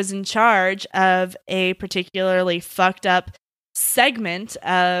 who was in charge of a particularly fucked up segment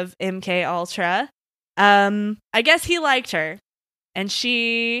of MKUltra, I guess he liked her and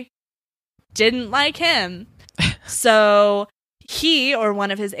she didn't like him. So he, or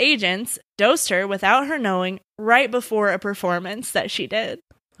one of his agents, dosed her without her knowing right before a performance that she did.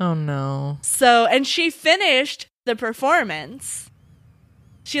 Oh no. So, and she finished the performance.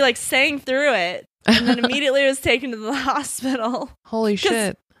 She like sang through it and then immediately was taken to the hospital. Holy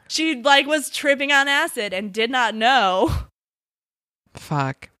shit. She like was tripping on acid and did not know.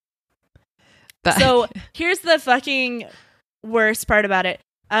 Fuck. So here's the fucking worst part about it.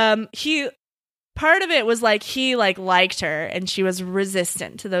 Part of it was like he like liked her and she was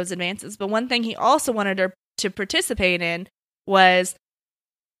resistant to those advances. But one thing he also wanted her to participate in was,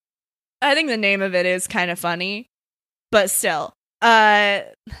 I think the name of it is kind of funny, but still, a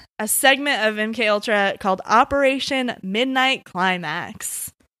segment of MKUltra called Operation Midnight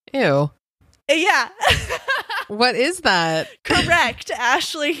Climax. Ew. Yeah. What is that? Correct,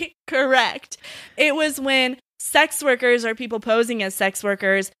 Ashley. Correct. It was when sex workers or people posing as sex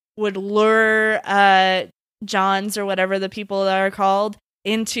workers would lure Johns or whatever the people that are called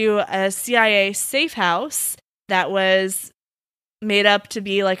into a CIA safe house that was made up to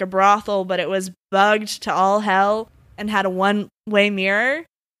be like a brothel, but it was bugged to all hell and had a one-way mirror.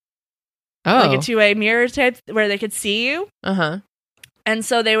 Oh. Like a two-way mirror type where they could see you. Uh-huh. And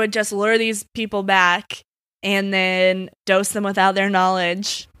so they would just lure these people back and then dose them without their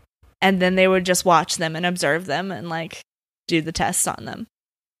knowledge. And then they would just watch them and observe them and like do the tests on them.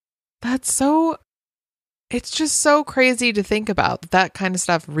 It's just so crazy to think about that kind of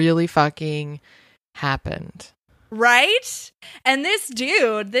stuff really fucking happened. Right? And this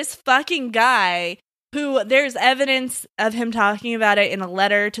dude, this fucking guy, who there's evidence of him talking about it in a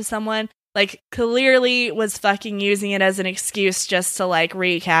letter to someone, like clearly was fucking using it as an excuse just to like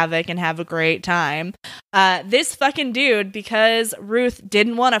wreak havoc and have a great time. This fucking dude, because Ruth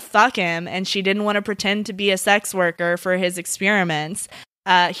didn't want to fuck him and she didn't want to pretend to be a sex worker for his experiments,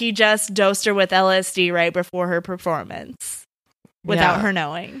 he just dosed her with LSD right before her performance without her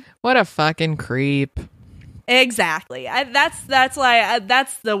knowing. What a fucking creep. Exactly. That's why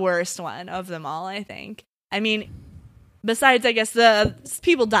that's the worst one of them all, I think. I mean, besides, I guess the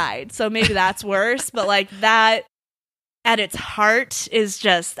people died, so maybe that's worse. But like that at its heart is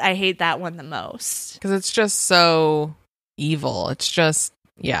just, I hate that one the most. Because it's just so evil. It's just,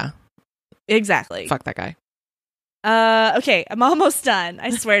 yeah. Exactly. Fuck that guy. Okay, I'm almost done.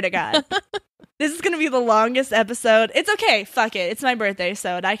 I swear to God. This is going to be the longest episode. It's okay. Fuck it. It's my birthday,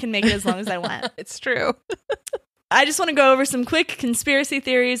 so I can make it as long as I want. It's true. I just want to go over some quick conspiracy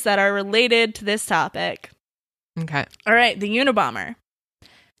theories that are related to this topic. Okay. All right, the Unabomber.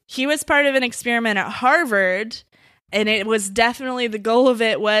 He was part of an experiment at Harvard, and it was definitely, the goal of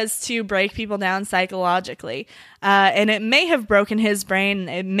it was to break people down psychologically. And it may have broken his brain.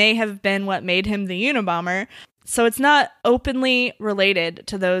 It may have been what made him the Unabomber. So it's not openly related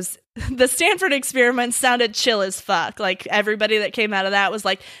to those. The Stanford experiment sounded chill as fuck. Like, everybody that came out of that was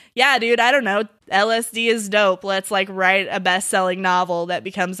like, yeah, dude, I don't know. LSD is dope. Let's like write a best-selling novel that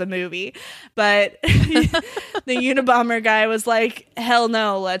becomes a movie. But the Unabomber guy was like, hell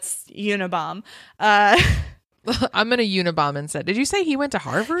no, let's Unabomb. I'm going to Unabomb instead. Did you say he went to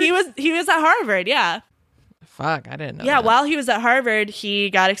Harvard? He was at Harvard, yeah. Fuck, I didn't know. Yeah, that. while he was at Harvard, he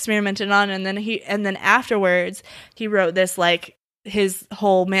got experimented on, and then afterwards he wrote this, like, his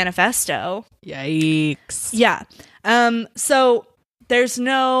whole manifesto. Yikes. Yeah. So there's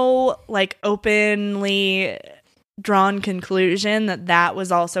no like openly drawn conclusion that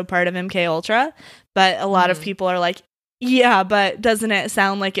was also part of MKUltra, but a lot of people are like, yeah, but doesn't it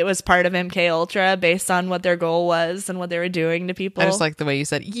sound like it was part of MKUltra based on what their goal was and what they were doing to people? I just like the way you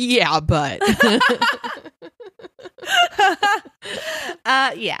said, yeah, but.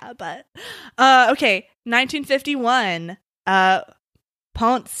 Yeah, but okay, 1951,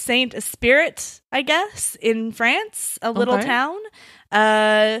 Pont Saint Esprit, I guess, in France, a little town,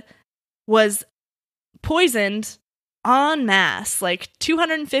 was poisoned en masse. Like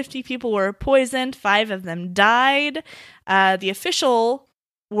 250 people were poisoned, 5 of them died. The official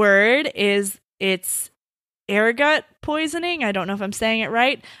word is it's ergot poisoning. I don't know if I'm saying it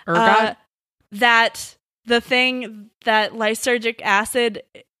right. Ergot? That the thing that lysergic acid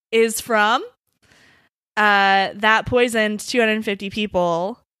is from, that poisoned 250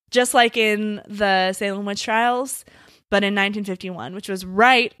 people, just like in the Salem witch trials, but in 1951, which was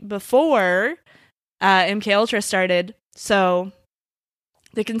right before MKUltra started. So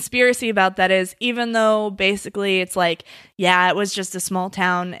the conspiracy about that is, even though basically it's like, yeah, it was just a small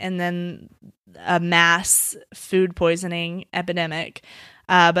town and then a mass food poisoning epidemic,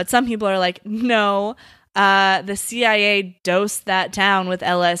 but some people are like, no, the CIA dosed that town with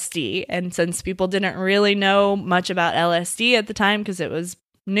LSD. And since people didn't really know much about LSD at the time because it was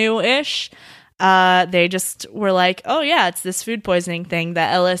new-ish, they just were like, oh yeah, it's this food poisoning thing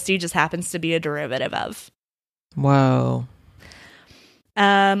that LSD just happens to be a derivative of. Whoa.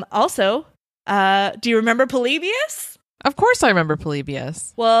 Also, do you remember Polybius? Of course I remember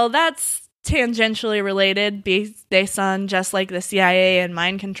Polybius. Well, that's tangentially related based on just like the CIA and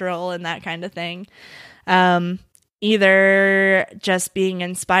mind control and that kind of thing. Either just being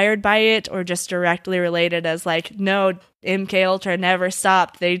inspired by it or just directly related as like, no, MKUltra never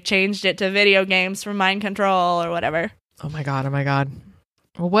stopped. They changed it to video games for mind control or whatever. Oh my god.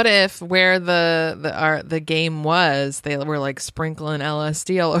 Well, what if where the game was, they were like sprinkling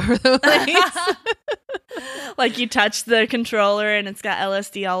LSD all over the place? Like you touch the controller and it's got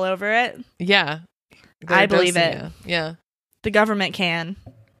LSD all over it? Yeah. I believe it. Yeah. The government can.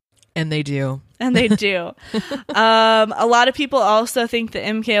 And they do. And they do. A lot of people also think that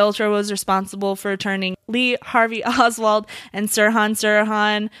MKUltra was responsible for turning Lee Harvey Oswald and Sirhan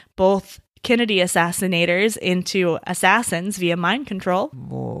Sirhan, both Kennedy assassinators, into assassins via mind control.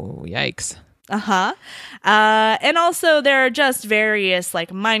 Whoa, yikes. And also there are just various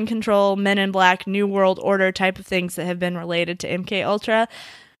like mind control, Men in Black, New World Order type of things that have been related to MKUltra.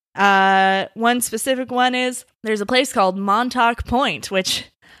 One specific one is there's a place called Montauk Point, which...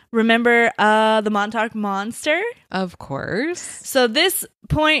 Remember the Montauk Monster? Of course. So this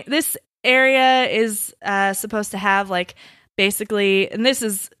area is supposed to have like basically, and this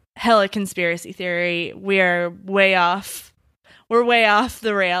is hella conspiracy theory. We're way off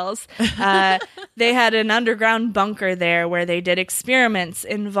the rails. They had an underground bunker there where they did experiments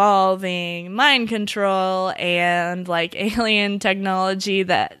involving mind control and like alien technology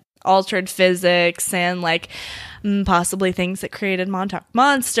that altered physics and like possibly things that created Montauk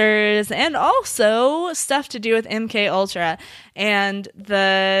monsters, and also stuff to do with MKUltra. And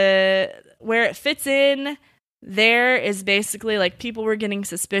where it fits in there is basically like people were getting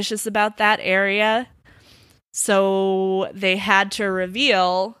suspicious about that area, so they had to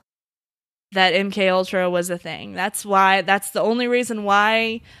reveal that MKUltra was a thing. That's the only reason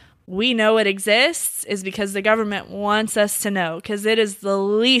why we know it exists is because the government wants us to know, because it is the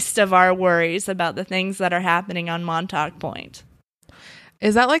least of our worries about the things that are happening on Montauk Point.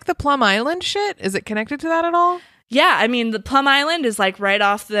 Is that like the Plum Island shit? Is it connected to that at all? Yeah, I mean, the Plum Island is like right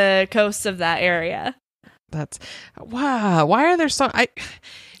off the coast of that area. That's wow. Why are there so?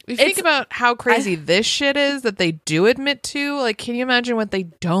 We think about how crazy this shit is that they do admit to. Like, can you imagine what they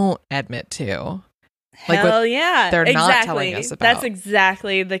don't admit to? Like, hell yeah, they're exactly. not telling us about. That's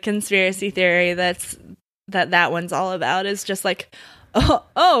exactly the conspiracy theory. That one's all about. Is just like,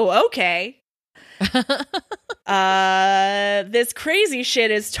 oh okay. This crazy shit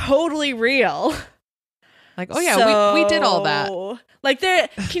is totally real. Like, oh yeah, we did all that. Like,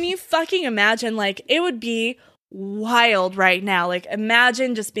 can you fucking imagine? Like, it would be wild right now. Like,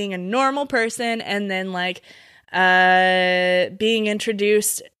 imagine just being a normal person and then like being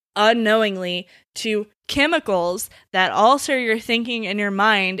introduced unknowingly to chemicals that alter your thinking and your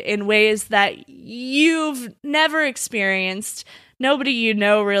mind in ways that you've never experienced. Nobody you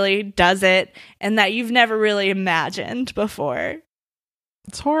know really does it, and that you've never really imagined before.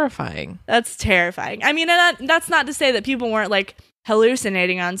 It's horrifying. That's terrifying. I mean, and that's not to say that people weren't like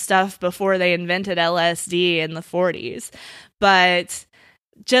hallucinating on stuff before they invented LSD in the 40s, but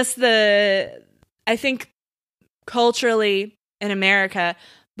just I think culturally in America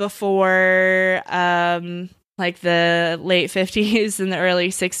before like the late 50s and the early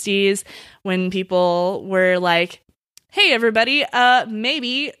 60s, when people were like, hey everybody,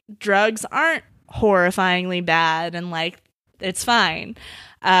 maybe drugs aren't horrifyingly bad and like it's fine.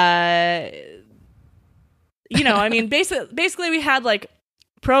 You know, I mean, basically we had like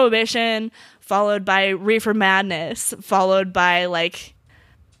Prohibition followed by Reefer Madness followed by like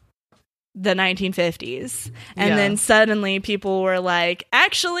the 1950s, and then suddenly people were like,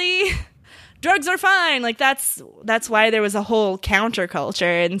 actually drugs are fine. Like that's why there was a whole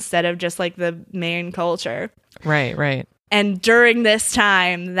counterculture instead of just like the main culture. Right. And during this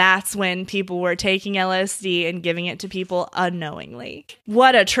time, that's when people were taking LSD and giving it to people unknowingly.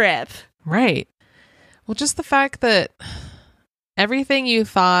 What a trip. Right. Well, just the fact that everything you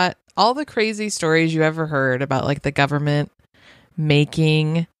thought, all the crazy stories you ever heard about like the government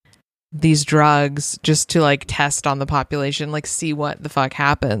making these drugs just to like test on the population, like see what the fuck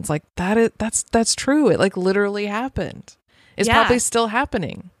happens. Like that's true. It like literally happened. It's probably still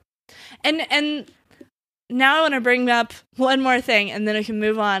happening. And now I want to bring up one more thing and then I can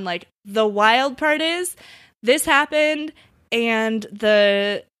move on. Like, the wild part is this happened, and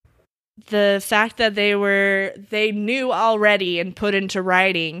the fact that they knew already and put into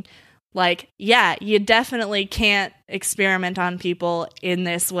writing, like, yeah, you definitely can't experiment on people in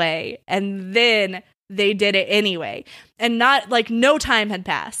this way. And then they did it anyway. And not like no time had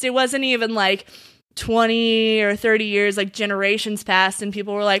passed. It wasn't even like 20 or 30 years, like generations passed, and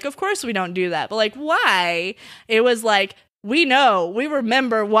people were like, of course we don't do that. But like, why? It was like, we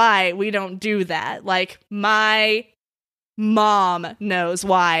remember why we don't do that. Like, my mom knows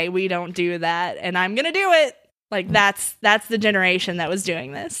why we don't do that, and I'm gonna do it. Like, that's the generation that was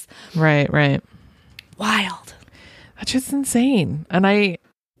doing this. Right. Wild. That's just insane. And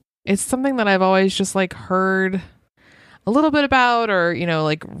it's something that I've always just like heard a little bit about, or, you know,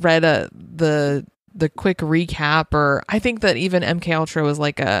 like read the quick recap, or I think that even MKUltra was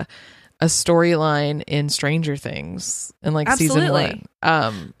like a storyline in Stranger Things in like Absolutely. season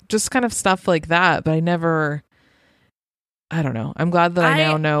 1. Just kind of stuff like that, but I don't know. I'm glad that I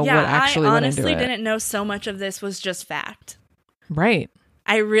now know what actually went into it. I honestly didn't know so much of this was just fact. Right.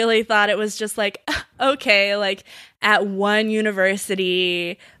 I really thought it was just like, okay, like at one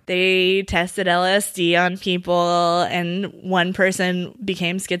university, they tested LSD on people and one person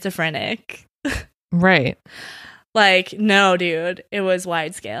became schizophrenic. Right. Like, no, dude, it was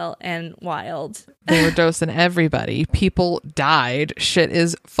wide scale and wild. They were dosing everybody. People died. Shit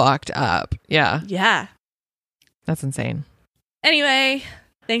is fucked up. Yeah. Yeah. That's insane. Anyway,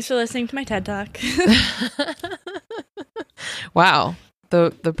 thanks for listening to my TED Talk. Wow.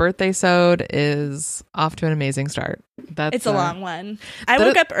 The birthday sode is off to an amazing start. It's a long one. I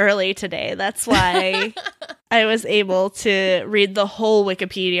woke up early today. That's why I was able to read the whole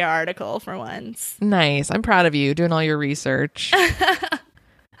Wikipedia article for once. Nice. I'm proud of you doing all your research.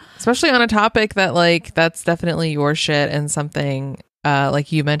 Especially on a topic that, like, that's definitely your shit, and something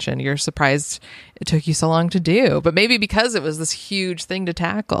like you mentioned, you're surprised it took you so long to do, but maybe because it was this huge thing to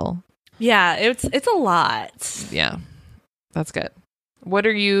tackle. Yeah, it's a lot. Yeah, that's good. What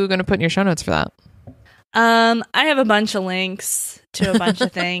are you going to put in your show notes for that? I have a bunch of links to a bunch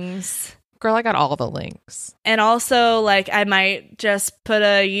of things. Girl, I got all the links. And also, like, I might just put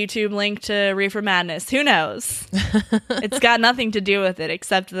a YouTube link to Reefer Madness. Who knows? It's got nothing to do with it,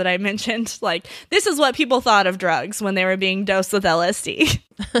 except that I mentioned, like, this is what people thought of drugs when they were being dosed with LSD.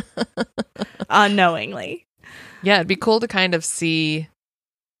 Unknowingly. Yeah, it'd be cool to kind of see,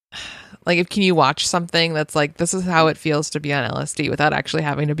 like, can you watch something that's like, this is how it feels to be on LSD without actually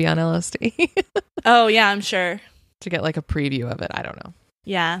having to be on LSD? Oh, yeah, I'm sure. To get, like, a preview of it. I don't know.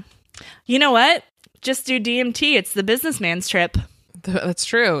 Yeah. You know what? Just do DMT. It's the businessman's trip. That's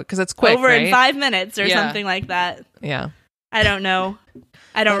true, because it's quick, over right? in 5 minutes or something like that. Yeah. I don't know.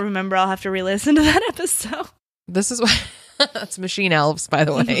 I don't remember. I'll have to re-listen to that episode. This is why that's Machine Elves, by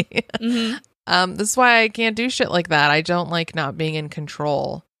the way. Mm-hmm. This is why I can't do shit like that. I don't like not being in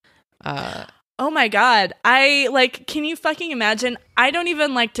control. Oh my God. Can you fucking imagine? I don't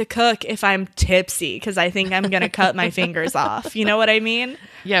even like to cook if I'm tipsy because I think I'm going to cut my fingers off. You know what I mean?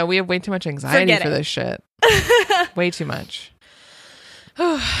 Yeah, we have way too much anxiety for this shit. Way too much.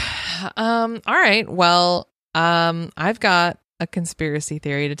 All right. Well, I've got a conspiracy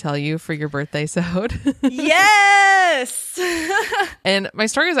theory to tell you for your birthday sode. Yes! And my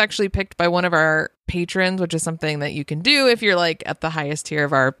story is actually picked by one of our patrons, which is something that you can do if you're like at the highest tier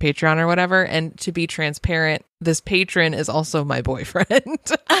of our Patreon or whatever. And to be transparent, this patron is also my boyfriend.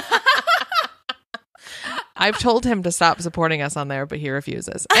 I've told him to stop supporting us on there, but he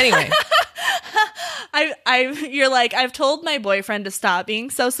refuses. Anyway. You're like, I've told my boyfriend to stop being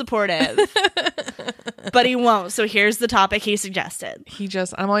so supportive, but he won't. So here's the topic he suggested.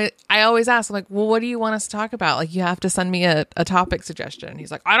 I always ask, I'm like, well, what do you want us to talk about? Like, you have to send me a topic suggestion.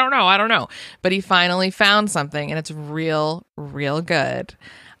 He's like, I don't know. But he finally found something, and it's real good.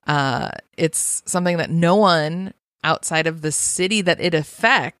 It's something that no one outside of the city that it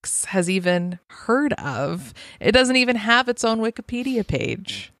affects has even heard of. It doesn't even have its own Wikipedia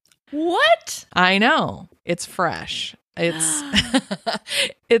page. What? I know. It's fresh. It's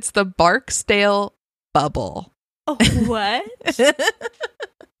the Barksdale bubble. Oh, what?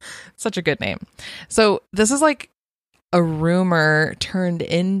 Such a good name. So this is like a rumor turned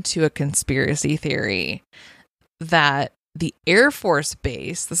into a conspiracy theory that the Air Force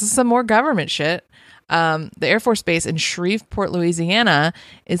Base, this is some more government shit, the Air Force Base in Shreveport, Louisiana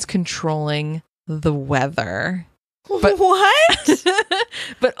is controlling the weather. But, what?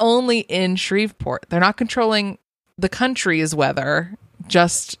 But only in Shreveport. They're not controlling the country's weather,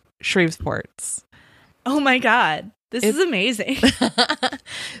 just Shreveport's. Oh my God. This is amazing.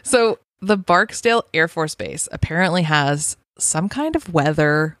 So the Barksdale Air Force Base apparently has some kind of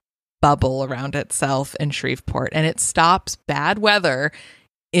weather bubble around itself in Shreveport, and it stops bad weather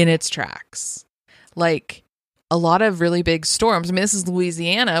in its tracks. Like a lot of really big storms. I mean, this is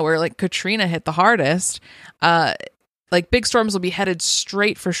Louisiana where like Katrina hit the hardest. Like big storms will be headed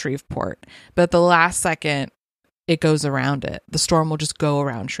straight for Shreveport, but at the last second it goes around it. The storm will just go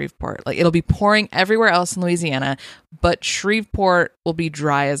around Shreveport. Like it'll be pouring everywhere else in Louisiana, but Shreveport will be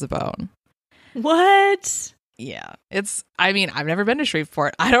dry as a bone. What? Yeah. I've never been to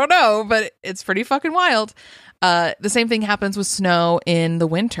Shreveport. I don't know, but it's pretty fucking wild. The same thing happens with snow in the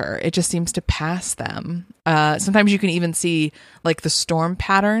winter. It just seems to pass them. Sometimes you can even see like the storm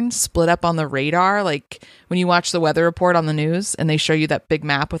pattern split up on the radar. Like when you watch the weather report on the news and they show you that big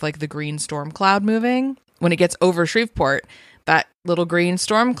map with like the green storm cloud moving, when it gets over Shreveport, that little green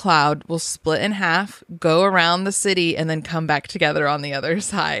storm cloud will split in half, go around the city, and then come back together on the other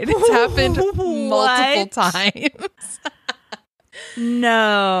side. It's happened multiple times.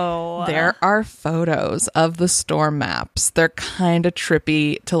 No. There are photos of the storm maps. They're kind of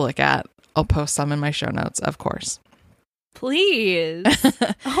trippy to look at. I'll post some in my show notes, of course. Please.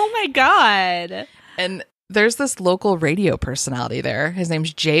 Oh my God. And there's this local radio personality there. His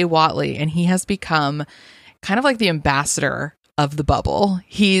name's Jay Watley, and he has become kind of like the ambassador of the bubble.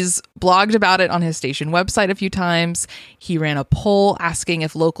 He's blogged about it on his station website a few times. He ran a poll asking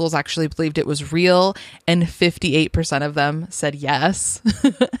if locals actually believed it was real, and 58% of them said yes.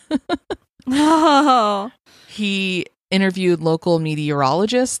 Oh. He interviewed local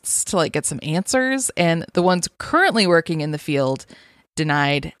meteorologists to like get some answers, and the ones currently working in the field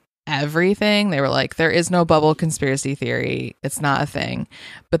denied everything. They were like, there is no bubble conspiracy theory. It's not a thing.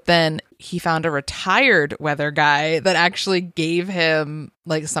 But then he found a retired weather guy that actually gave him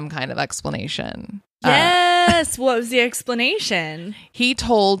like some kind of explanation. Yes. What was the explanation? He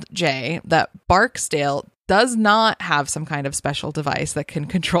told Jay that Barksdale does not have some kind of special device that can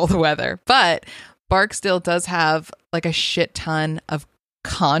control the weather, but Barksdale does have like a shit ton of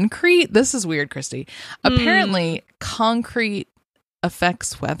concrete. This is weird, Christy. Apparently, concrete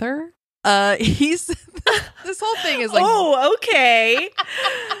affects weather. This whole thing is like, oh, okay.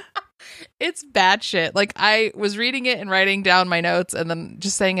 It's batshit. Like, I was reading it and writing down my notes, and then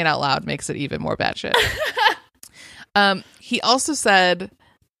just saying it out loud makes it even more batshit. He also said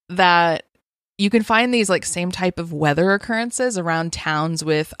that you can find these like same type of weather occurrences around towns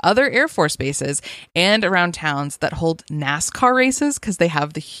with other Air Force bases and around towns that hold NASCAR races because they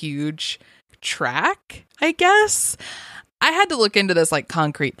have the huge track, I guess. I had to look into this like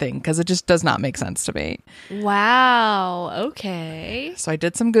concrete thing because it just does not make sense to me. Wow. Okay. So I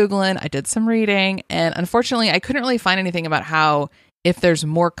did some Googling, I did some reading, and unfortunately I couldn't really find anything about how if there's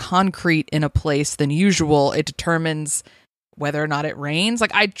more concrete in a place than usual, it determines whether or not it rains.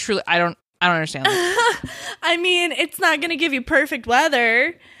 Like I don't understand that. I mean, it's not going to give you perfect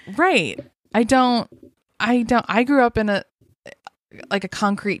weather. Right. I grew up in a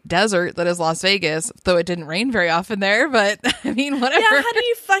concrete desert that is Las Vegas, though it didn't rain very often there, but I mean, whatever. Yeah, how do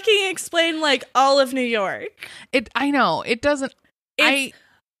you fucking explain like all of New York? I know. It doesn't. It's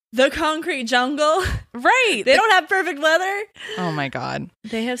the concrete jungle. Right. They don't have perfect weather. Oh my God.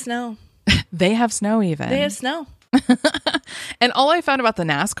 They have snow. They have snow even. They have snow. And all I found about the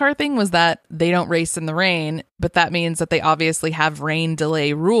NASCAR thing was that they don't race in the rain, but that means that they obviously have rain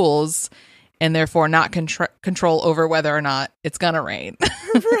delay rules and therefore not control over whether or not it's gonna rain.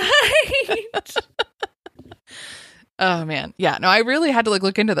 Right. Oh man. Yeah, no, I really had to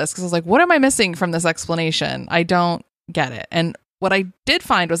look into this because I was like, what am I missing from this explanation? I don't get it. And what I did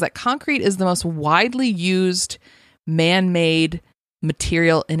find was that concrete is the most widely used man-made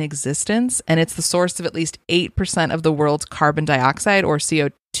material in existence, and it's the source of at least 8% of the world's carbon dioxide or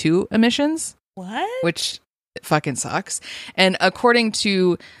CO2 emissions. What? Which fucking sucks. And according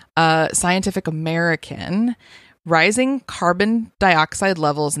to Scientific American, rising carbon dioxide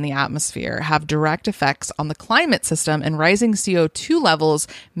levels in the atmosphere have direct effects on the climate system, and rising CO2 levels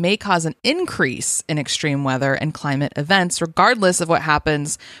may cause an increase in extreme weather and climate events, regardless of what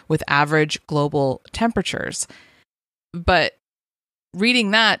happens with average global temperatures. But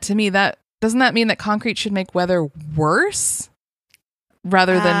reading that, to me, that doesn't that mean that concrete should make weather worse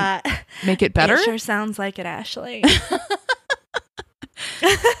rather than make it better? It sure sounds like it, Ashley.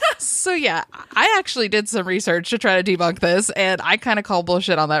 So yeah, I actually did some research to try to debunk this, and I kind of call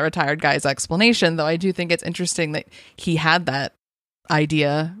bullshit on that retired guy's explanation, though I do think it's interesting that he had that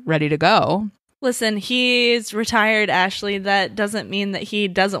idea ready to go. Listen, he's retired, Ashley. That doesn't mean that he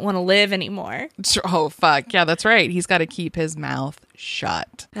doesn't want to live anymore. Oh, fuck. Yeah, that's right. He's got to keep his mouth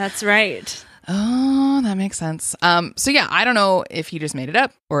shut. That's right. Oh, that makes sense. So yeah, I don't know if he just made it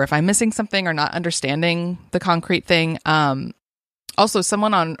up or if I'm missing something or not understanding the concrete thing. Also,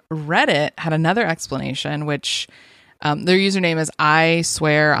 someone on Reddit had another explanation, which their username is I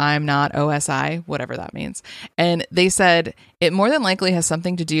swear I'm not OSI, whatever that means. And they said it more than likely has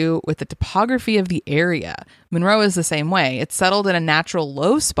something to do with the topography of the area. Monroe is the same way. It's settled in a natural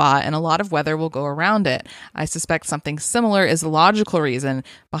low spot and a lot of weather will go around it. I suspect something similar is the logical reason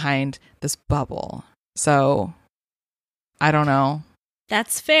behind this bubble. So, I don't know.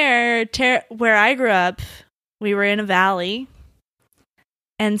 That's fair. Where I grew up, we were in a valley.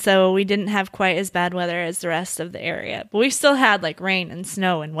 And so we didn't have quite as bad weather as the rest of the area. But we still had like rain and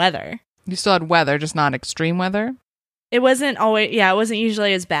snow and weather. You still had weather, just not extreme weather? It wasn't always, it wasn't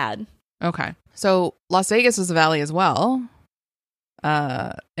usually as bad. Okay. So Las Vegas was a valley as well.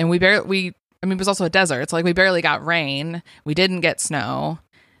 And it was also a desert. It's like we barely got rain. We didn't get snow.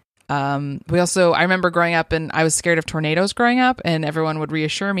 I remember growing up and I was scared of tornadoes growing up, and everyone would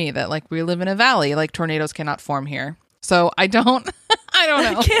reassure me that like we live in a valley, like tornadoes cannot form here. So I don't know.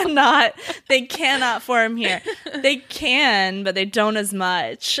 They cannot form here. They can, but they don't as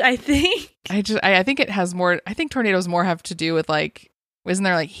much, I think. I think it has more, I think tornadoes more have to do with like, isn't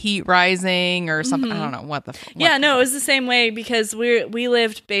there like heat rising or something? Mm-hmm. I don't know it was the same way because we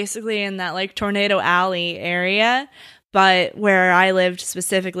lived basically in that like tornado alley area, but where I lived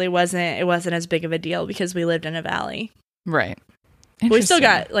specifically wasn't as big of a deal because we lived in a valley. Right. We still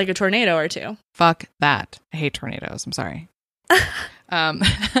got like a tornado or two. Fuck that. I hate tornadoes. I'm sorry. It's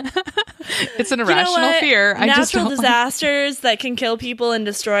an irrational fear. Natural disasters that can kill people and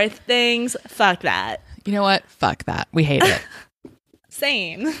destroy things. Fuck that. You know what? Fuck that. We hate it.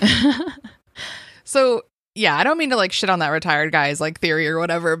 Same. So yeah, I don't mean to like shit on that retired guy's like theory or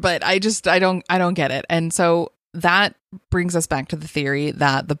whatever, but I don't get it. And so that brings us back to the theory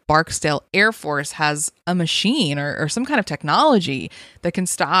that the Barksdale Air Force has a machine or some kind of technology that can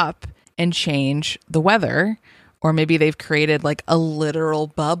stop and change the weather. Or maybe they've created like a literal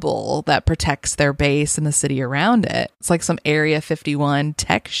bubble that protects their base and the city around it. It's like some Area 51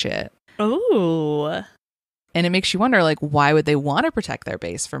 tech shit. Ooh. And it makes you wonder, like, why would they want to protect their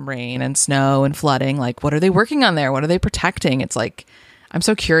base from rain and snow and flooding? Like, what are they working on there? What are they protecting? It's like, I'm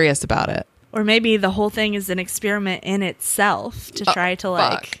so curious about it. Or maybe the whole thing is an experiment in itself to try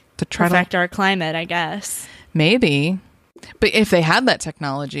to perfect our climate, I guess. Maybe. But if they had that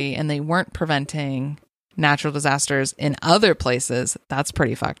technology and they weren't preventing natural disasters in other places, that's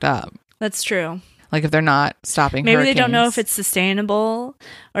pretty fucked up. That's true. Like if they're not stopping Maybe hurricanes. They don't know if it's sustainable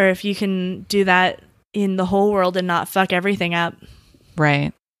or if you can do that in the whole world and not fuck everything up.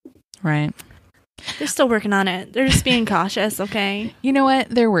 Right. They're still working on it. They're just being cautious, okay? You know what?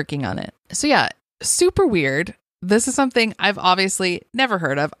 They're working on it. So yeah, super weird. This is something I've obviously never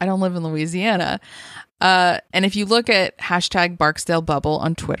heard of. I don't live in Louisiana. And if you look at hashtag Barksdale Bubble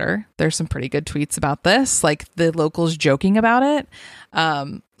on Twitter, there's some pretty good tweets about this, like the locals joking about it.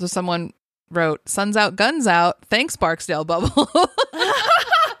 So someone wrote, "Sun's out, guns out. Thanks, Barksdale Bubble."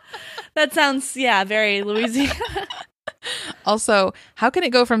 That sounds, very Louisiana. Also, how can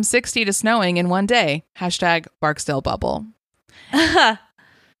it go from 60 to snowing in one day? Hashtag Barksdale Bubble.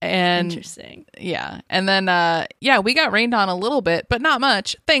 And interesting. Yeah. And then, we got rained on a little bit, but not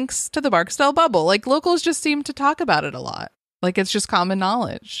much, thanks to the Barksdale Bubble. Like, locals just seem to talk about it a lot. Like, it's just common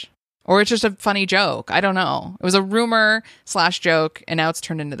knowledge. Or it's just a funny joke. I don't know. It was a rumor/joke, and now it's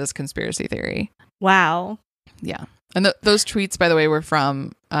turned into this conspiracy theory. Wow. Yeah. And those tweets, by the way, were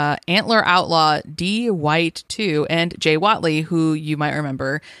from Antler Outlaw, D. White 2, and Jay Watley, who you might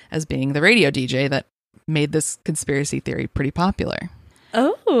remember as being the radio DJ that made this conspiracy theory pretty popular.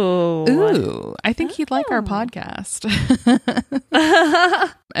 Oh. Ooh, I think he'd like our podcast.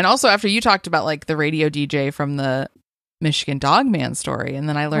 And also after you talked about like the radio DJ from the Michigan Dogman story, and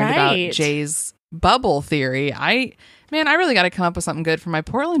then I learned about Jay's bubble theory. I really got to come up with something good for my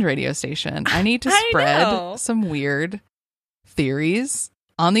Portland radio station. I need to spread some weird theories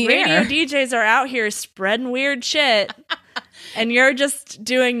on the air. Radio DJs are out here spreading weird shit, and you're just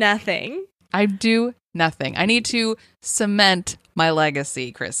doing nothing. I do nothing. I need to cement my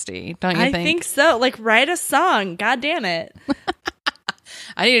legacy, Christy. Don't you think? I think so. Like, write a song. God damn it.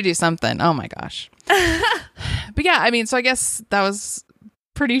 I need to do something. Oh my gosh. But yeah, I mean, so I guess that was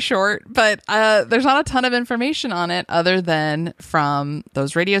pretty short, but there's not a ton of information on it other than from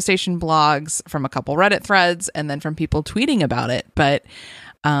those radio station blogs, from a couple Reddit threads, and then from people tweeting about it. But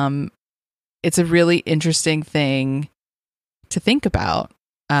it's a really interesting thing to think about,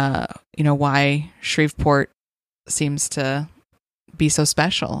 why Shreveport seems to be so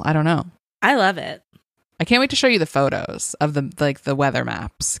special. I don't know. I love it. I can't wait to show you the photos of the weather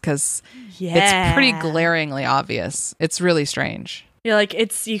maps, because it's pretty glaringly obvious. It's really strange. You're like,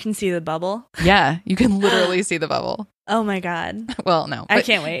 you can see the bubble. Yeah, you can literally see the bubble. Oh my God. Well, no. I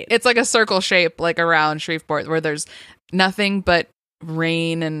can't wait. It's like a circle shape, like around Shreveport, where there's nothing but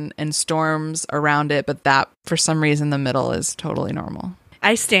rain and storms around it, but that, for some reason, the middle is totally normal.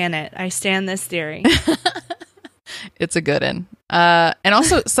 I stan it. I stan this theory. It's a good one. And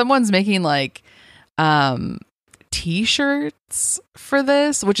also, someone's making like t-shirts for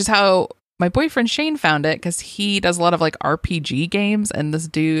this, which is how my boyfriend Shane found it, because he does a lot of like RPG games, and this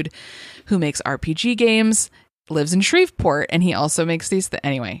dude who makes RPG games lives in Shreveport, and he also makes these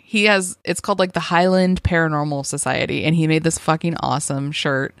anyway, it's called like the Highland Paranormal Society, and he made this fucking awesome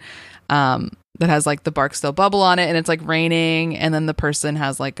shirt that has like the Barksdale Bubble on it, and it's like raining, and then the person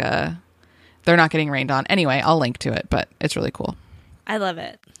has like they're not getting rained on. Anyway, I'll link to it, but it's really cool. I love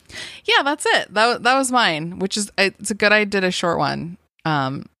it. Yeah, that's it. That was mine, which is, it's a good, I did a short one.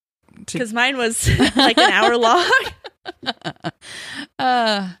 Because mine was like an hour long.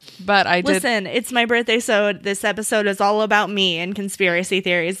 But I did. Listen, it's my birthday, so this episode is all about me and conspiracy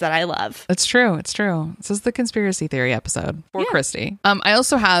theories that I love. It's true. It's true. This is the conspiracy theory episode for Christy. I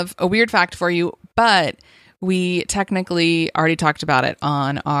also have a weird fact for you, but we technically already talked about it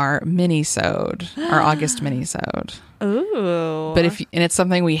on our mini-sode, our August mini-sode. Ooh. But and it's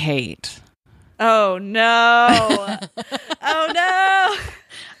something we hate. Oh no. Oh no.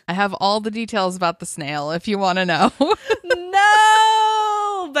 I have all the details about the snail if you want to know.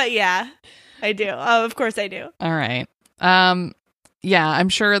 No. But yeah, I do. Oh, of course I do. All right. Yeah, I'm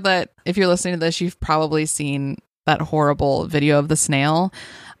sure that if you're listening to this, you've probably seen that horrible video of the snail.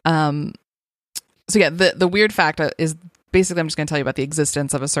 So yeah, the weird fact is basically, I'm just going to tell you about the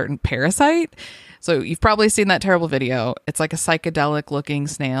existence of a certain parasite. So you've probably seen that terrible video. It's like a psychedelic looking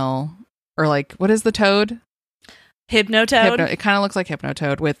snail, or like, what is the toad? Hypnotoad. It kind of looks like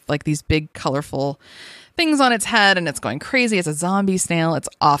Hypnotoad with like these big colorful things on its head, and it's going crazy. It's a zombie snail. It's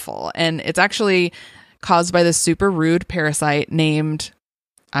awful. And it's actually caused by this super rude parasite named,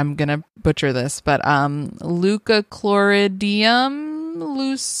 I'm going to butcher this, but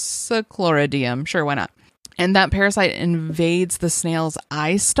lucichloridium. Sure, why not? And that parasite invades the snail's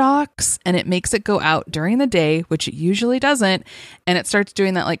eye stalks and it makes it go out during the day, which it usually doesn't. And it starts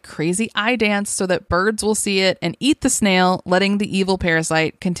doing that like crazy eye dance so that birds will see it and eat the snail, letting the evil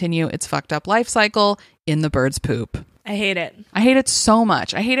parasite continue its fucked up life cycle in the bird's poop. I hate it. I hate it so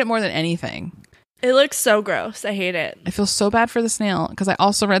much. I hate it more than anything. It looks so gross. I hate it. I feel so bad for the snail because I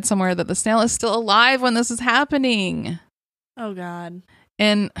also read somewhere that the snail is still alive when this is happening. Oh, God.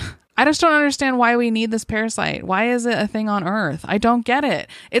 And I just don't understand why we need this parasite. Why is it a thing on Earth? I don't get it.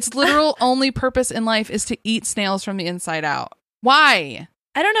 Its literal only purpose in life is to eat snails from the inside out. Why?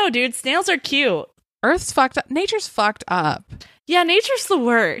 I don't know, dude. Snails are cute. Earth's fucked up. Nature's fucked up. Yeah, nature's the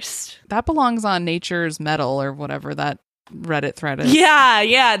worst. That belongs on Nature's Metal or whatever that Reddit thread is. Yeah,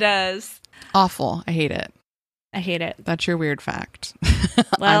 it does. Awful. I hate it. I hate it. That's your weird fact.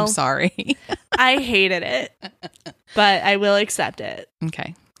 Well, I'm sorry. I hated it, but I will accept it.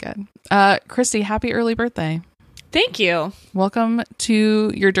 Okay, good. Christy, happy early birthday. Thank you. Welcome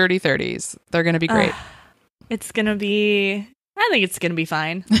to your dirty 30s. They're going to be great. I think it's going to be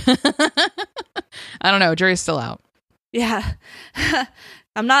fine. I don't know. Jury's still out. Yeah.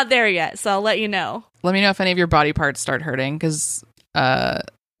 I'm not there yet, so I'll let you know. Let me know if any of your body parts start hurting, because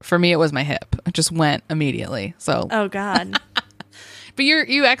for me, it was my hip. It just went immediately. So. Oh, God. But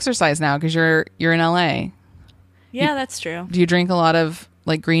you exercise now because you're in LA. Yeah, that's true. Do you drink a lot of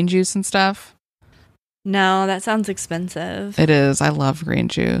like green juice and stuff? No, that sounds expensive. It is. I love green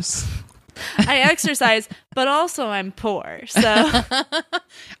juice. I exercise, but also I'm poor. So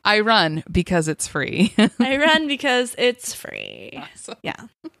I run because it's free. I run because it's free. Awesome. Yeah.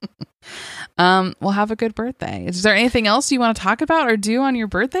 Well, have a good birthday. Is there anything else you want to talk about or do on your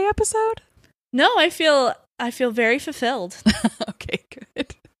birthday episode? No, I feel very fulfilled. Okay,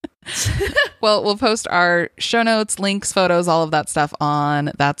 good. Well, we'll post our show notes, links, photos, all of that stuff on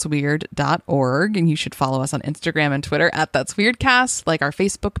that'sweird.org. And you should follow us on Instagram and Twitter at that'sweirdcast, like our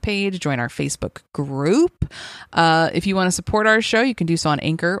Facebook page, join our Facebook group. If you want to support our show, you can do so on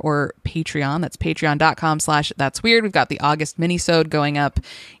Anchor or Patreon. That's patreon.com/that'sweird. We've got the August minisode going up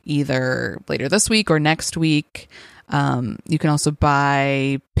either later this week or next week. You can also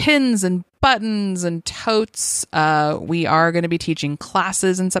buy pins and buttons and totes. We are going to be teaching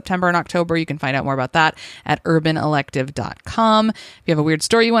classes in September and October. You can find out more about that at urbanalective.com. If you have a weird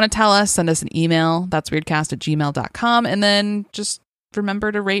story you want to tell us, send us an email. That's weirdcast@gmail.com. And then just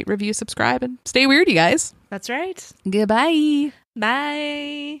remember to rate, review, subscribe, and stay weird, you guys. That's right. Goodbye.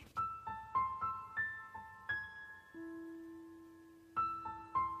 Bye.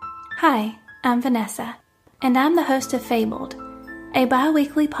 Hi, I'm Vanessa, and I'm the host of Fabled, a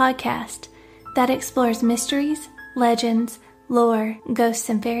bi-weekly podcast that explores mysteries, legends, lore, ghosts,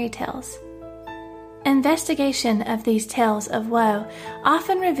 and fairy tales. Investigation of these tales of woe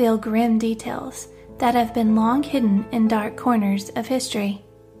often reveal grim details that have been long hidden in dark corners of history.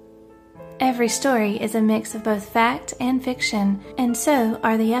 Every story is a mix of both fact and fiction, and so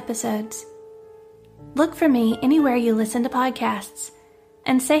are the episodes. Look for me anywhere you listen to podcasts,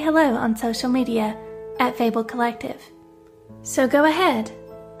 and say hello on social media at Fabled Collective. So go ahead,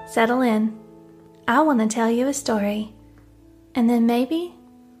 settle in. I want to tell you a story, and then maybe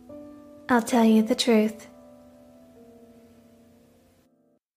I'll tell you the truth.